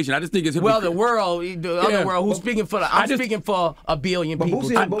situation. I just think it's Well, hypocrite. the world, the other world, who's speaking for the? I'm speaking for 1 billion But people.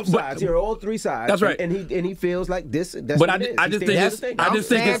 Boosie on both sides. Here are all three sides. That's right. And he feels like this. That's But what it is. I He just stands think for it's- the thing. I just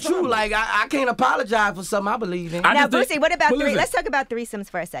think That's it's true. Like I can't apologize for something I believe in. I Now, just think- Boosie, what about but three? listen. Let's talk about threesomes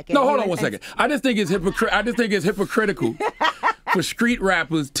for a second. No, You hold on and- one second. I just think it's hypocritical for street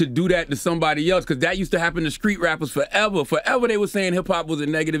rappers to do that to somebody else, because that used to happen to street rappers forever. Forever they were saying hip hop was a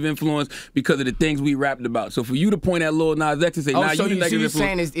negative influence because of the things we rapped about. So for you to point at Lil Nas X and say, Oh, "Nah, so you the you negative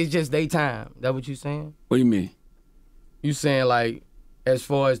saying influence," it's just daytime? That what you saying? what do you mean? You saying like as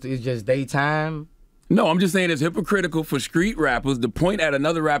far as it's just daytime? No, I'm just saying it's hypocritical for street rappers to point at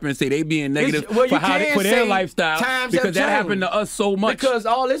another rapper and say they being negative well, you for how they, can for their say lifestyle times because have that happened changed. to us so much. Because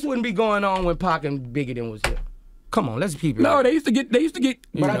all this wouldn't be going on when Pac and Biggie then was here. Come on, let's keep it. no, real. they used to get.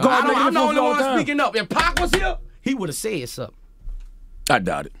 You know, called I'm negative the only influence all one the time. speaking up. If Pac was here, he would have said something. I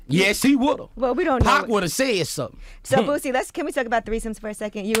doubt it. Yes, he would have. Well, we don't Pac know. would have said something. So, Boosie, can we talk about threesomes for a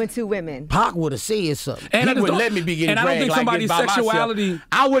second? You and two women. Pac would have said something. And I he just would don't- let me be getting and I don't dragged think like somebody's this by sexuality- myself.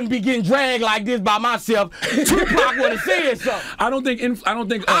 I wouldn't be getting dragged like this by myself. Tupac would have said something. I don't think.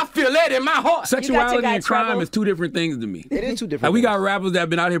 I feel that in my heart. Sexuality guy and crime trouble. is two different things to me. It is two different Like we got things. rappers that have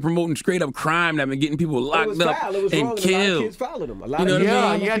been out here promoting straight up crime that have been getting people It locked was up foul. It was wrong. and And a lot of killed. kids followed him. A lot You know of what I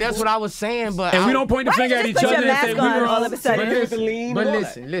young mean? Yeah, that's people- what I was saying. But And we I- don't point the Why finger you at each just put other your and say mask we on wrong. all of a sudden? But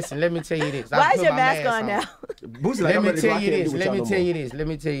listen, let me tell you this. I Why is put your my mask mask on now? Boosie like, Let I'm me ready to go. tell I you can't this. do what Let y'all me no tell more. you this. Let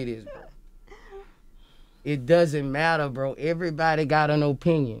me tell you this, bro. It doesn't matter, bro. Everybody got an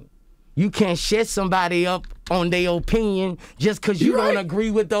opinion. You can't shut somebody up on their opinion just because you don't agree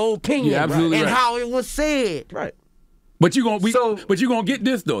with the opinion and how it was said. Right. But you're gonna get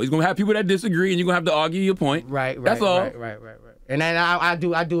this though. He's gonna have people that disagree, and you're gonna have to argue your point. Right. That's all. Right. And then I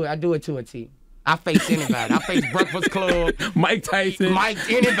do it to a T. I face anybody. I face Breakfast Club, Mike Tyson,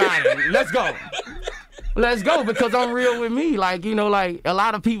 anybody. Let's go because I'm real with me. Like, you know, like a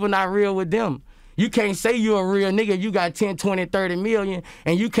lot of people not real with them. You can't say you're a real nigga. You got 10, 20, 30 million,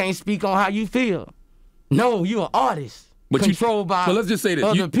 and you can't speak on how you feel. No, you're an artist. But controlled by so let's just say this.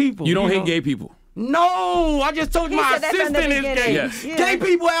 Other people. You don't hate gay people. No, I just told you my assistant is gay. Yes. Yeah. Gay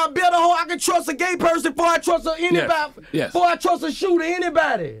people have better whole. I can trust a gay person before I trust anybody. Yes. Before I trust a shooter,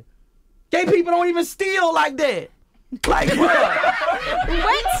 anybody. Gay people don't even steal like that. Like what?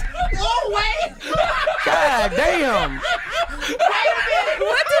 What? Oh wait! God damn! Wait a minute!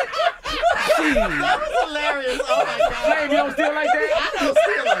 What the? That was hilarious. Oh my God. Slave, you don't steal like that? I don't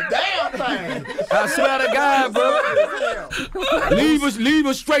steal a damn thing. I swear to God, bro. Leave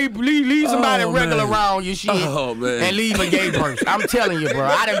a straight, leave somebody regular around your shit. Oh man. And leave a gay person. I'm telling you, bro.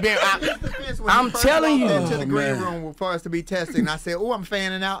 I'm telling you. Into the green room for us to be testing. I said, "Oh, I'm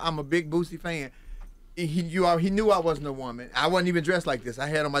fanning out. I'm a big Boosie fan." He knew I wasn't a woman. I wasn't even dressed like this. I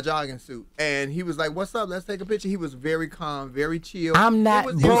had on my jogging suit, and he was like, "What's up? Let's take a picture." He was very calm, very chill. I'm not.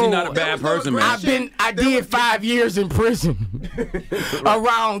 Boosie not a bad person, man. I did 5 years in prison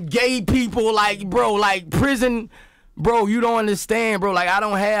around gay people, like prison. Bro, you don't understand, bro. Like, I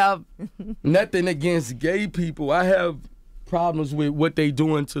don't have nothing against gay people. I have problems with what they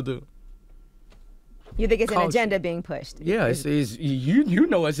doing to the. You think it's culture. an agenda being pushed? Yeah, it's you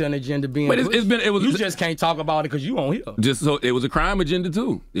know it's an agenda being But pushed. you just can't talk about it because you on here. Just so it was a crime agenda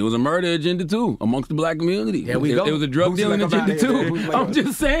too. It was a murder agenda too amongst the black community. There we go. It was a drug dealing agenda too. I'm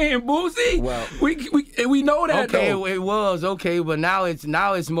just saying, Boosie. Well, we know that. Okay, though. it was okay, but now it's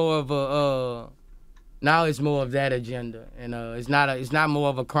more of a now it's more of that agenda, and it's not more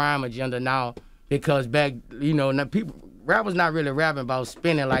of a crime agenda now because back now rappers not really rapping about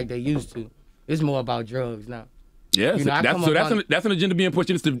spinning like they used to. It's more about drugs now. Yeah, that's an agenda being pushed.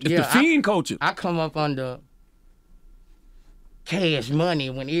 It's the fiend culture. I come up under Cash Money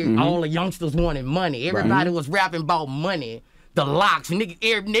when all the youngsters wanted money. Everybody was rapping about money. The locks, nigga,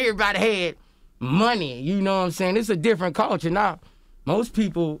 everybody had money. You know what I'm saying? It's a different culture now. Most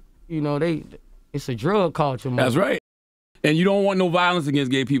people, it's a drug culture. That's right. And you don't want no violence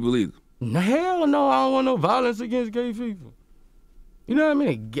against gay people either. Hell no, I don't want no violence against gay people. You know what I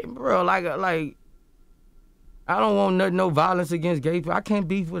mean? Bro, like I don't want no violence against gay people. I can't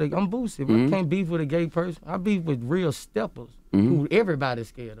beef with I'm Boosie, but I can't beef with a gay person. I beef with real steppers who everybody's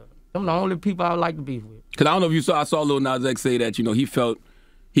scared of. I'm the only people I like to beef with. Because I don't know if you saw, I saw Lil Nas X say that, he felt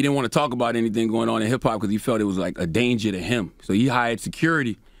he didn't want to talk about anything going on in hip-hop because he felt it was like a danger to him. So he hired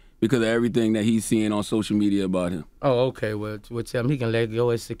security because of everything that he's seeing on social media about him. Oh, okay. Well, tell him he can let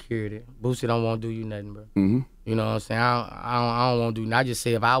go as security. Boosie don't want to do you nothing, bro. You know what I'm saying? I don't want to do nothing. I just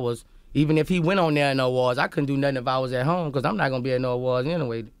say even if he went on there in no awards, I couldn't do nothing if I was at home because I'm not going to be at no awards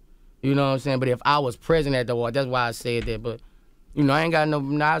anyway. You know what I'm saying? But if I was present at the award, that's why I said that. But, I ain't got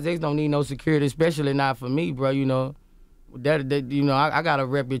Nas X don't need no security, especially not for me, bro. I got a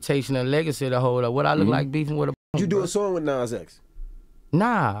reputation and legacy to hold up. What I look like beefing with a Did you do a song with Nas X?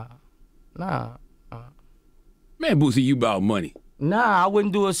 Nah. Man, Boosie, you about money. Nah, I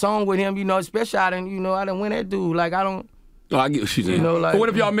wouldn't do a song with him, especially I didn't win that dude. Like, I don't. Oh, I get what you're saying. Like, but what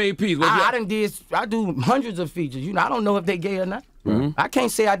if y'all made peace? I do hundreds of features. I don't know if they gay or not. I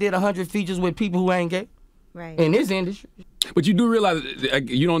can't say I did 100 features with people who ain't gay. Right. In this industry. But you do realize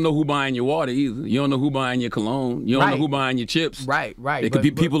you don't know who buying your water either. You don't know who buying your cologne. You don't know who buying your chips. Right. It could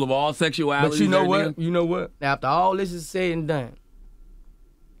be people of all sexualities. But you know what? After all this is said and done,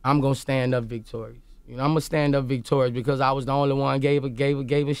 I'm gonna stand up victorious. I'm gonna stand up victorious because I was the only one gave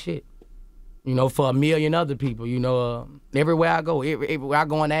a shit. For a million other people. Everywhere I go, everywhere I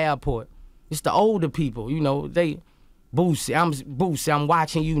go in the airport, it's the older people. They Boosie, I'm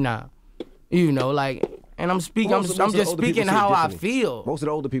watching you now. And I'm speaking. I'm just speaking how I feel. Most of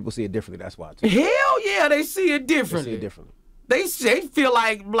the older people see it differently. That's why too. Hell yeah, they see it differently. They feel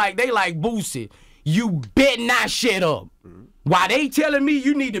like they like Boosie. You bet not shut up. Why they telling me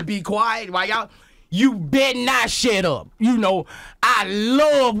you need to be quiet? Why you bet not shut up. I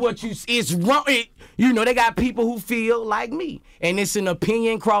love what it's wrong. They got people who feel like me, and it's an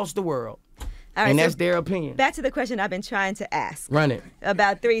opinion across the world. All right, and that's their opinion. Back to the question I've been trying to ask. Run it.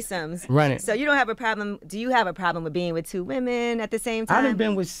 About threesomes. Run it. So you don't have a problem. Do you have a problem with being with two women at the same time? I've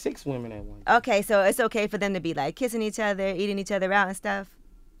been with 6 women at once. Okay, so it's okay for them to be like kissing each other, eating each other out and stuff?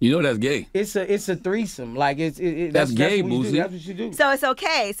 You know that's gay. It's a threesome. Like That's gay, what you do. Boosie. That's what you do. So it's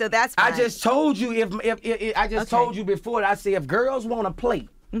okay. So that's fine. I just told you if I just told you before. I say if girls want to play,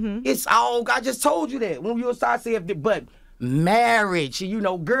 it's all. I just told you that when you start saying but marriage, you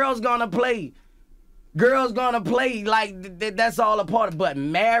know, girls gonna play. Girls gonna play like that's all a part of. But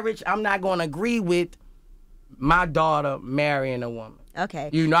marriage, I'm not gonna agree with my daughter marrying a woman. Okay.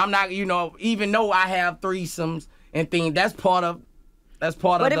 You know, I'm not. You know, even though I have threesomes and things, that's part of the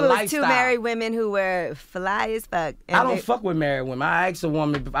lifestyle. What if it was two married women who were fly as fuck? I don't fuck with married women. I ask a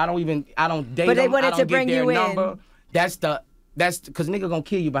woman. I don't date But they them. wanted I don't to get bring their you number. in. That's because nigga gonna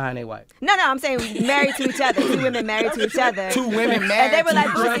kill you behind their wife. No, I'm saying married to each other. Two women married to each other. Two women married. And they were like,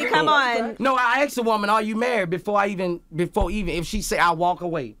 to each Boosie, other. come on. No, I asked a woman, "Are you married?" Before even if she say I walk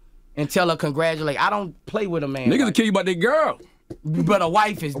away and tell her congratulate. I don't play with a man. Niggas will kill you about their girl. But a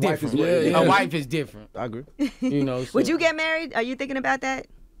wife is different. A wife is different. I agree. You know. So. Would you get married? Are you thinking about that?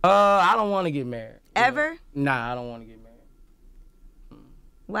 I don't want to get married. Ever? Nah, I don't want to get married.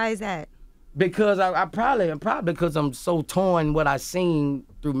 Why is that? Because I probably because I'm so torn what I seen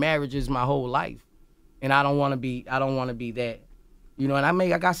through marriages my whole life, and I don't want to be that, you know. And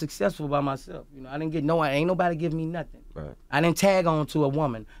I got successful by myself, you know. I didn't get ain't nobody give me nothing. Right. I didn't tag on to a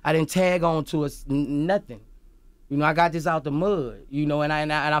woman. I didn't tag on to nothing. You know, I got this out the mud, you know, and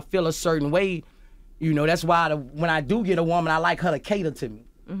I feel a certain way, you know. That's why when I do get a woman, I like her to cater to me.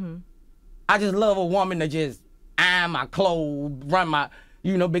 Mm-hmm. I just love a woman to just iron my clothes, run my.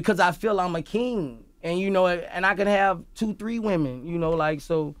 You know, because I feel I'm a king, and you know, and I can have 2-3 women, you know, like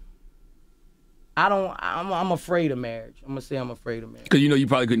so. I'm afraid of marriage. I'm gonna say I'm afraid of marriage. Because you know you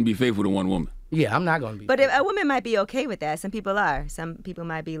probably couldn't be faithful to one woman. Yeah, I'm not gonna be. But if a woman might be okay with that. Some people are. Some people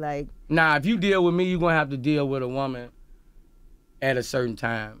might be like. Nah, if you deal with me, you're gonna have to deal with a woman at a certain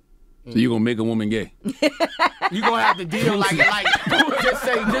time. So you're gonna make a woman gay. You're gonna have to deal like just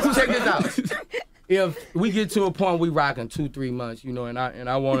check this out. If we get to a point we rocking 2-3 months, you know, and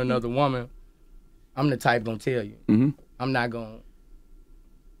I want another woman, I'm the type gonna tell you. Mm-hmm. I'm not gonna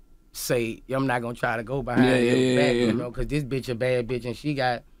say I'm not gonna try to go behind your back, you know, because this bitch a bad bitch and she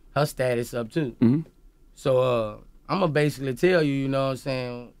got her status up too. Mm-hmm. So I'm gonna basically tell you, you know what I'm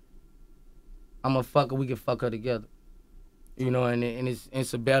saying, I'm a fucker, we can fuck her together. You know, and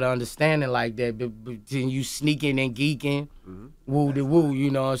it's a better understanding like that between you sneaking and geeking, woo to woo. You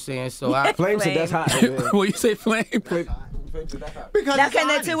know what I'm saying? So Flame said that's hot. Well, you say flame. Flame said that's hot. Because Now, it's can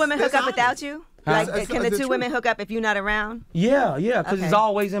the honest. two women hook That's up without honest. you? Huh? Like, That's- can the that's the two women truth. hook up if you're not around? yeah, because Okay. it's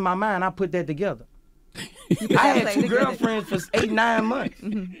always in my mind. I put that together. I that had play 2 together. girlfriends for 8-9 months,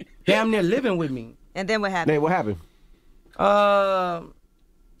 damn near living with me. And then what happened? Man, what happened?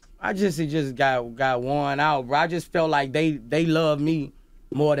 It just got worn out, bro. I just felt like they loved me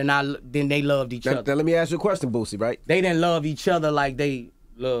more than they loved each Now, other. let me ask you a question, Boosie, right? They didn't love each other like they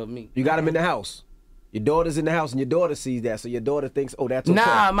loved me. You got them in the house. Your daughter's in the house, and your daughter sees that, so your daughter thinks, oh, that's okay.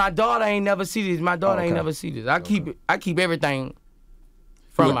 Nah, my daughter ain't never see this. My daughter ain't never see this. I keep everything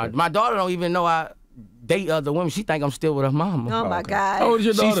from my daughter. Don't even know I date other women. She think I'm still with her mama. Oh my God. How old is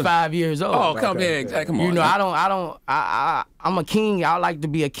your daughter? She's 5 years old. Oh, come here. Come on. You know, I'm a king. I like to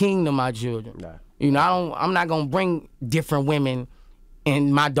be a king to my children. Nah. You know, I'm not gonna bring different women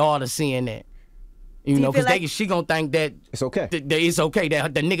and my daughter seeing that. You know, feel because like- she gonna think that It's okay. it's okay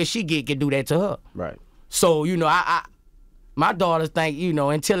that the nigga she get can do that to her. Right. So, you know, my daughters think, you know,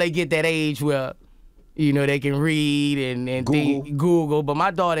 until they get that age where, you know, they can read and Google. But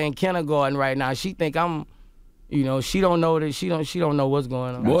my daughter in kindergarten right now, she think I'm, you know, she don't know that she don't know what's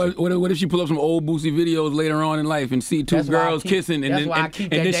going on. What if she pull up some old Boosie videos later on in life and see two That's why I girls keep- kissing and that's then why I and,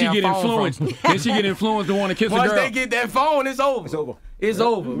 keep and that then she damn get phone influenced. from- Then she get influenced to want to kiss a Once girl. they get that phone, it's over. It's over. It's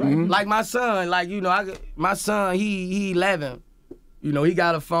over. Right? Like my son, like, you know, my son, he 11. You know, he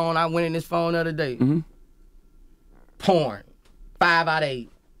got a phone. I went in his phone the other day. Porn. 5 out of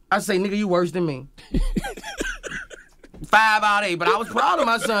 8. I say, nigga, you worse than me. 5 out of 8. But I was proud of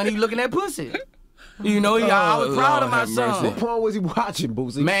my son. He looking at pussy. You know, I was proud of my Lord have son. mercy. What porn was he watching,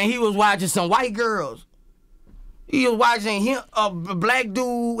 Boosie? Man, he was watching some white girls. He was watching him, a black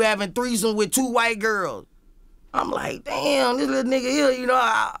dude having threesome with 2 white girls. I'm like, damn, this little nigga here, you know,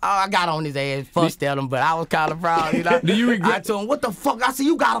 I got on his ass, fussed at him, but I was kind of proud, you know. Do you regret- I told him, what the fuck? I said,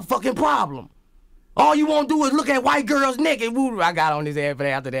 you got a fucking problem. All you want to do is look at white girls naked. Woo. I got on his ass, but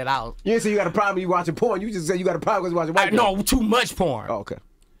after that, I was... You didn't say you got a problem you watching porn. You just said you got a problem because you watching white girls. No, too much porn. Oh, okay.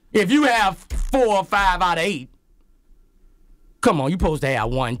 If you have 4 or 5 out of 8, come on, you supposed to have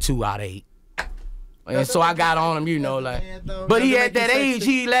 1, 2 out of 8. And so I got on him, you know, like. But he at that age,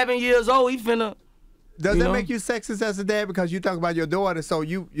 he 11 years old, he finna Does You that know? make you sexist as a dad because you talk about your daughter? So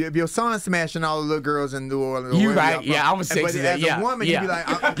if your son smashing all the little girls in New Orleans, You or right? wherever Yeah, I'm a but sexist. as Yeah, a woman, yeah. you be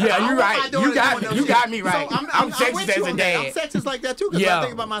like, Yeah, you right. You got me right. So I'm sexist with you as a on that. I'm dad. sexist like that too. Because Yeah. I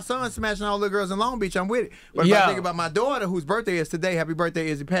think about my son smashing all the girls in Long Beach, I'm with it. But if I Yeah. think about my daughter, whose birthday is today, happy birthday,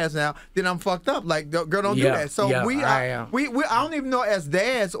 is he passed now? Then I'm fucked up. Like, girl, don't do Yeah, that. So yeah, we I are. am. We I don't even know as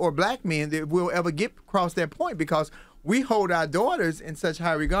dads or black men that we'll ever get across that point because we hold our daughters in such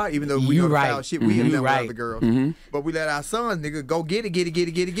high regard, even though we You know the right. foul shit we have You done with right. other girls. But we let our sons, nigga, go get it.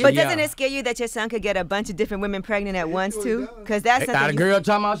 But Yeah. doesn't it scare you that your son could get a bunch of different women pregnant at once too? Because that's Got a something girl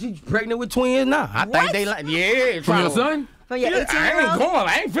talking about she's pregnant with twins now. I think they like, yeah. From your son? from your Yeah, I ain't 18-year-old. going.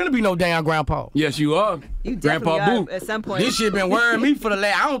 I ain't finna be no damn grandpa. Yes, you are. You Grandpa definitely Boo. are at some point. This shit been worrying me for the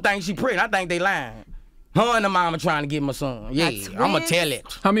last. I don't think she pregnant. I think they lying. Her and the mama trying to get my son. Yeah, I'ma twins? tell it.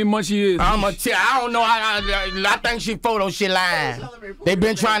 How many months she is? I'ma tell. I don't know. I think she photo shit lying. They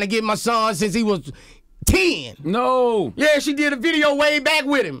been trying to get my son since he was 10. No. Yeah, she did a video way back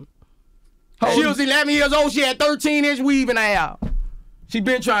with him. She was 11 years old. She had 13-inch weave in her hair. She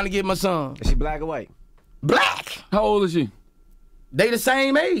been trying to get my son. Is she black or white? Black. How old is she? They the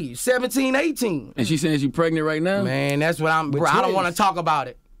same age, 17, 18. And she saying she pregnant right now? Man, that's what I'm. Bro, I don't twins. want to talk about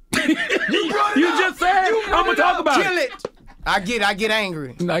it. You just said I'm gonna talk about Kill it. I get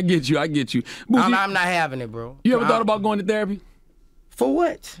angry. I get you. Boosie, I'm not having it, bro. you ever thought about going to therapy? For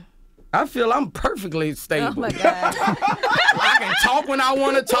what? I feel I'm perfectly Oh stable. my God. I can talk when I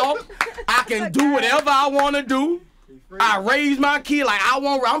want to talk. I can do whatever I want to do. I raise my kid like I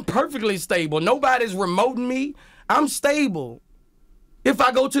want. I'm perfectly stable. Nobody's remoting me. I'm stable. If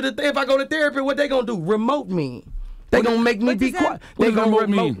I go to therapy, what they gonna do? Remote me. They gonna make me What be does that- quiet. What They does gonna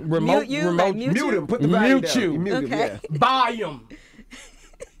remote mean? remote, Mute you? remote, Like mute Mute you? him. Put the volume Mute down. you. Mute him, Okay. yeah. volume.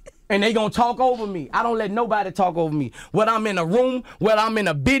 And they gonna talk over me. I don't let nobody talk over me. Whether I'm in a room, whether I'm in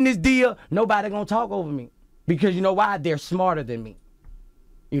a business deal, nobody gonna talk over me. Because you know why? They're smarter than me.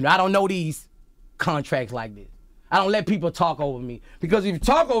 You know, I don't know these contracts like this. I don't let people talk over me. Because if you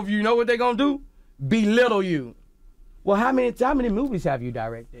talk over you know what they gonna do? Belittle you. Well, how many movies have you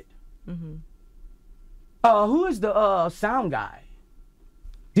directed? Who is the sound guy?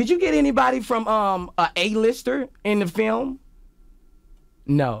 Did you get anybody from a A-lister in the film?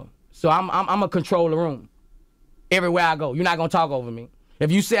 No. So I'm a control the room. Everywhere I go. You're not gonna talk over me.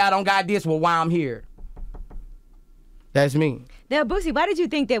 If you say I don't got this, well, why I'm here? That's me. Now, Boosie, why did you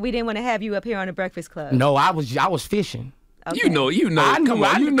think that we didn't want to have you up here on the Breakfast Club? No, I was fishing. Okay. You know. Come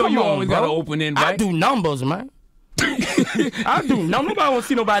on, you always got an open invite. I do numbers, man. I do numbers. Nobody want to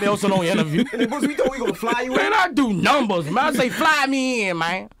see nobody else on no interview. And then Boosie, we thought we gonna fly you in. Man, I do numbers, man. I say fly me in,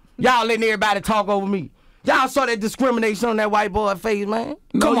 man. Y'all letting everybody talk over me. Y'all saw that discrimination on that white boy face, man.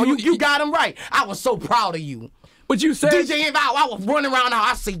 No, Come on, you- you got him right. I was so proud of you. But you said DJ Envy, I was running around now.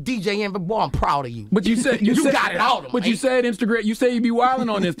 I say DJ Envy, boy, I'm proud of you. But you said you said, got it out of But you said Instagram. You say you be wilding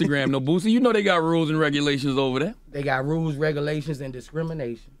on Instagram, no Boosie. You know they got rules and regulations over there. They got rules, regulations, and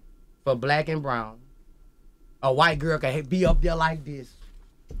discrimination for black and brown. A white girl can be up there like this.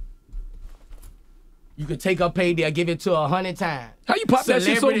 You can take her pay there, give it to her 100 times. How you pop that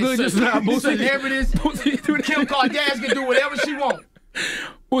shit so good just now, Boosie? Celebrities, Boosie, do that. Kim Kardashian can do whatever she wants.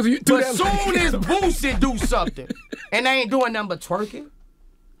 Boosie, you do But that. soon as Boosie do something, and they ain't doing nothing but twerking,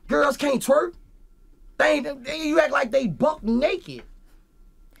 girls can't twerk. You act like they buck naked.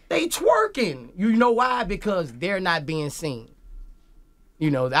 They twerking. You know why? Because they're not being seen. You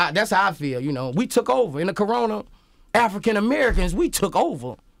know, that's how I feel. You know, we took over. In the corona, African Americans, we took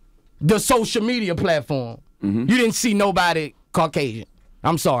over the social media platform. You didn't see nobody Caucasian.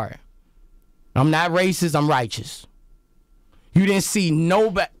 I'm sorry. I'm not racist, I'm righteous. You didn't see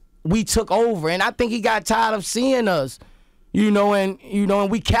nobody. We took over, and I think he got tired of seeing us. And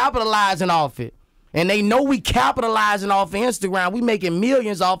we capitalizing off it. And they know we capitalizing off of Instagram. We making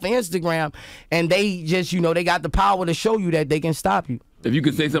millions off of Instagram, and they just, they got the power to show you that they can stop you. If you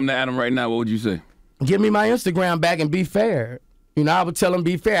could say something to Adam right now, what would you say? Give me my Instagram back and be fair. I would tell him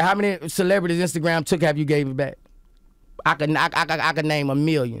be fair. How many celebrities Instagram took have you gave it back? I could name a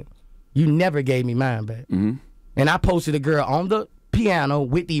million. You never gave me mine back. And I posted a girl on the piano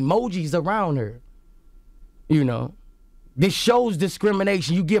with emojis around her. This shows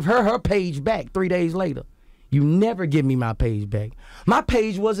discrimination. You give her page back 3 days later. You never give me my page back. My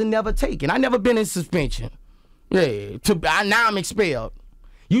page wasn't never taken. I never been in suspension. Yeah, now I'm expelled.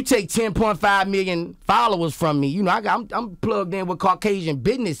 You take 10.5 million followers from me. I'm plugged in with Caucasian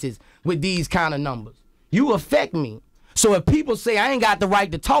businesses with these kind of numbers. You affect me. So if people say I ain't got the right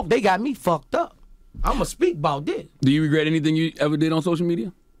to talk, they got me fucked up. I'm going to speak about this. Do you regret anything you ever did on social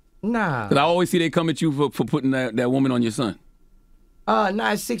media? Nah. Because I always see they come at you for putting that woman on your son.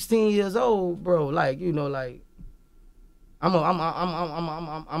 Not 16 years old, bro. Like, you know, like I'm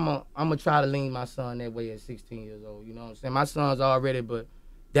gonna try to lean my son that way at 16 years old. You know what I'm saying? My son's already, but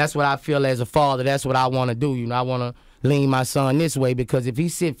that's what I feel as a father. That's what I want to do. You know, I want to lean my son this way because if he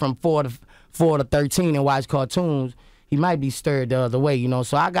sit from 4 to 13 and watch cartoons, he might be stirred the other way. You know,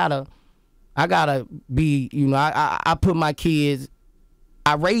 so I gotta be. You know, I put my kids.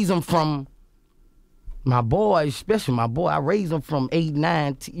 I raise them from my boy, especially my boy. I raise them from 8,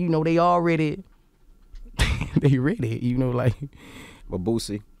 9. You know, they already. They ready, you know, like. But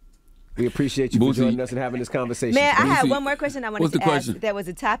Boosie, we appreciate you for joining us and having this conversation. Man, I had Boosie, one more question I wanted what's to the ask. question? That was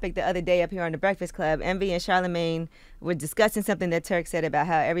a topic the other day up here on the Breakfast Club. Envy and Charlamagne were discussing something that Turk said about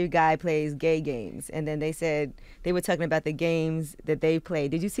how every guy plays gay games. And then they said they were talking about the games that they play.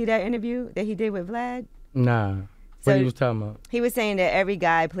 Did you see that interview that he did with Vlad? Nah. So What he was talking about? He was saying that every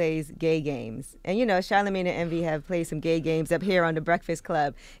guy plays gay games. And, you know, Charlamagne and Envy have played some gay games up here on the Breakfast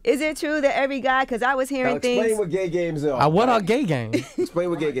Club. Is it true that every guy, because I was hearing Now explain things. what gay games are. What are gay games?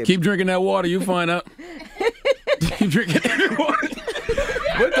 Explain what gay games. Keep drinking that water, you find out. Keep drinking that water.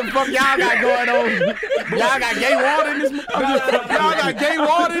 What the fuck y'all got going on? Y'all got gay water in this motherfucker? Y'all got gay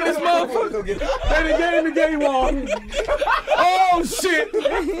water in this motherfucker? They gave me gay water. Oh, shit.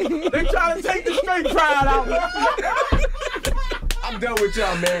 They trying to take the straight pride out. I'm done with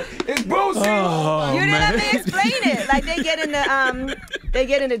y'all, man. It's Boosie. Oh, You didn't man. let me explain it. Like they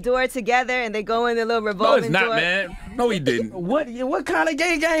get in the door together and they go in the little No, revolving it's not, door. man. No, he didn't. What kind of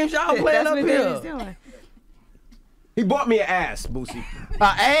gay games y'all playing That's up what he was here? doing. He bought me an ass, Boosie.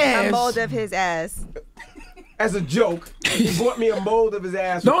 A mold of his ass. As a joke, he bought me a mold of his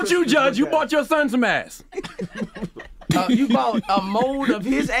ass. for Don't you Christmas judge. You birthday. bought your son some ass. You bought a mold of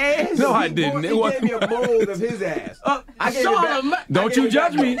his ass? No, I He didn't. It gave wasn't. me a mold of his ass. I gave it back. Charlamagne. Don't you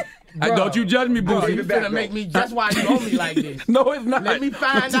judge me. Don't you judge me, Bro, Boosie. you it back, finna bro. make me. That's why you owe me like this. No, it's not. Let me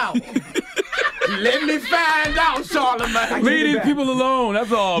find out. Let me find out, Charlamagne. Leave these back. people alone.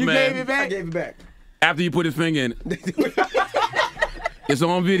 That's all, You man. gave it I back? gave it back. After you put his finger in it. It's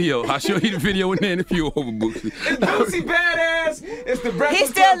on video. I'll show you the video in the interview over, Boosie. It's Boosie badass. It's the Breakfast He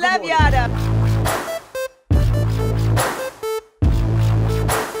still Club. love y'all though.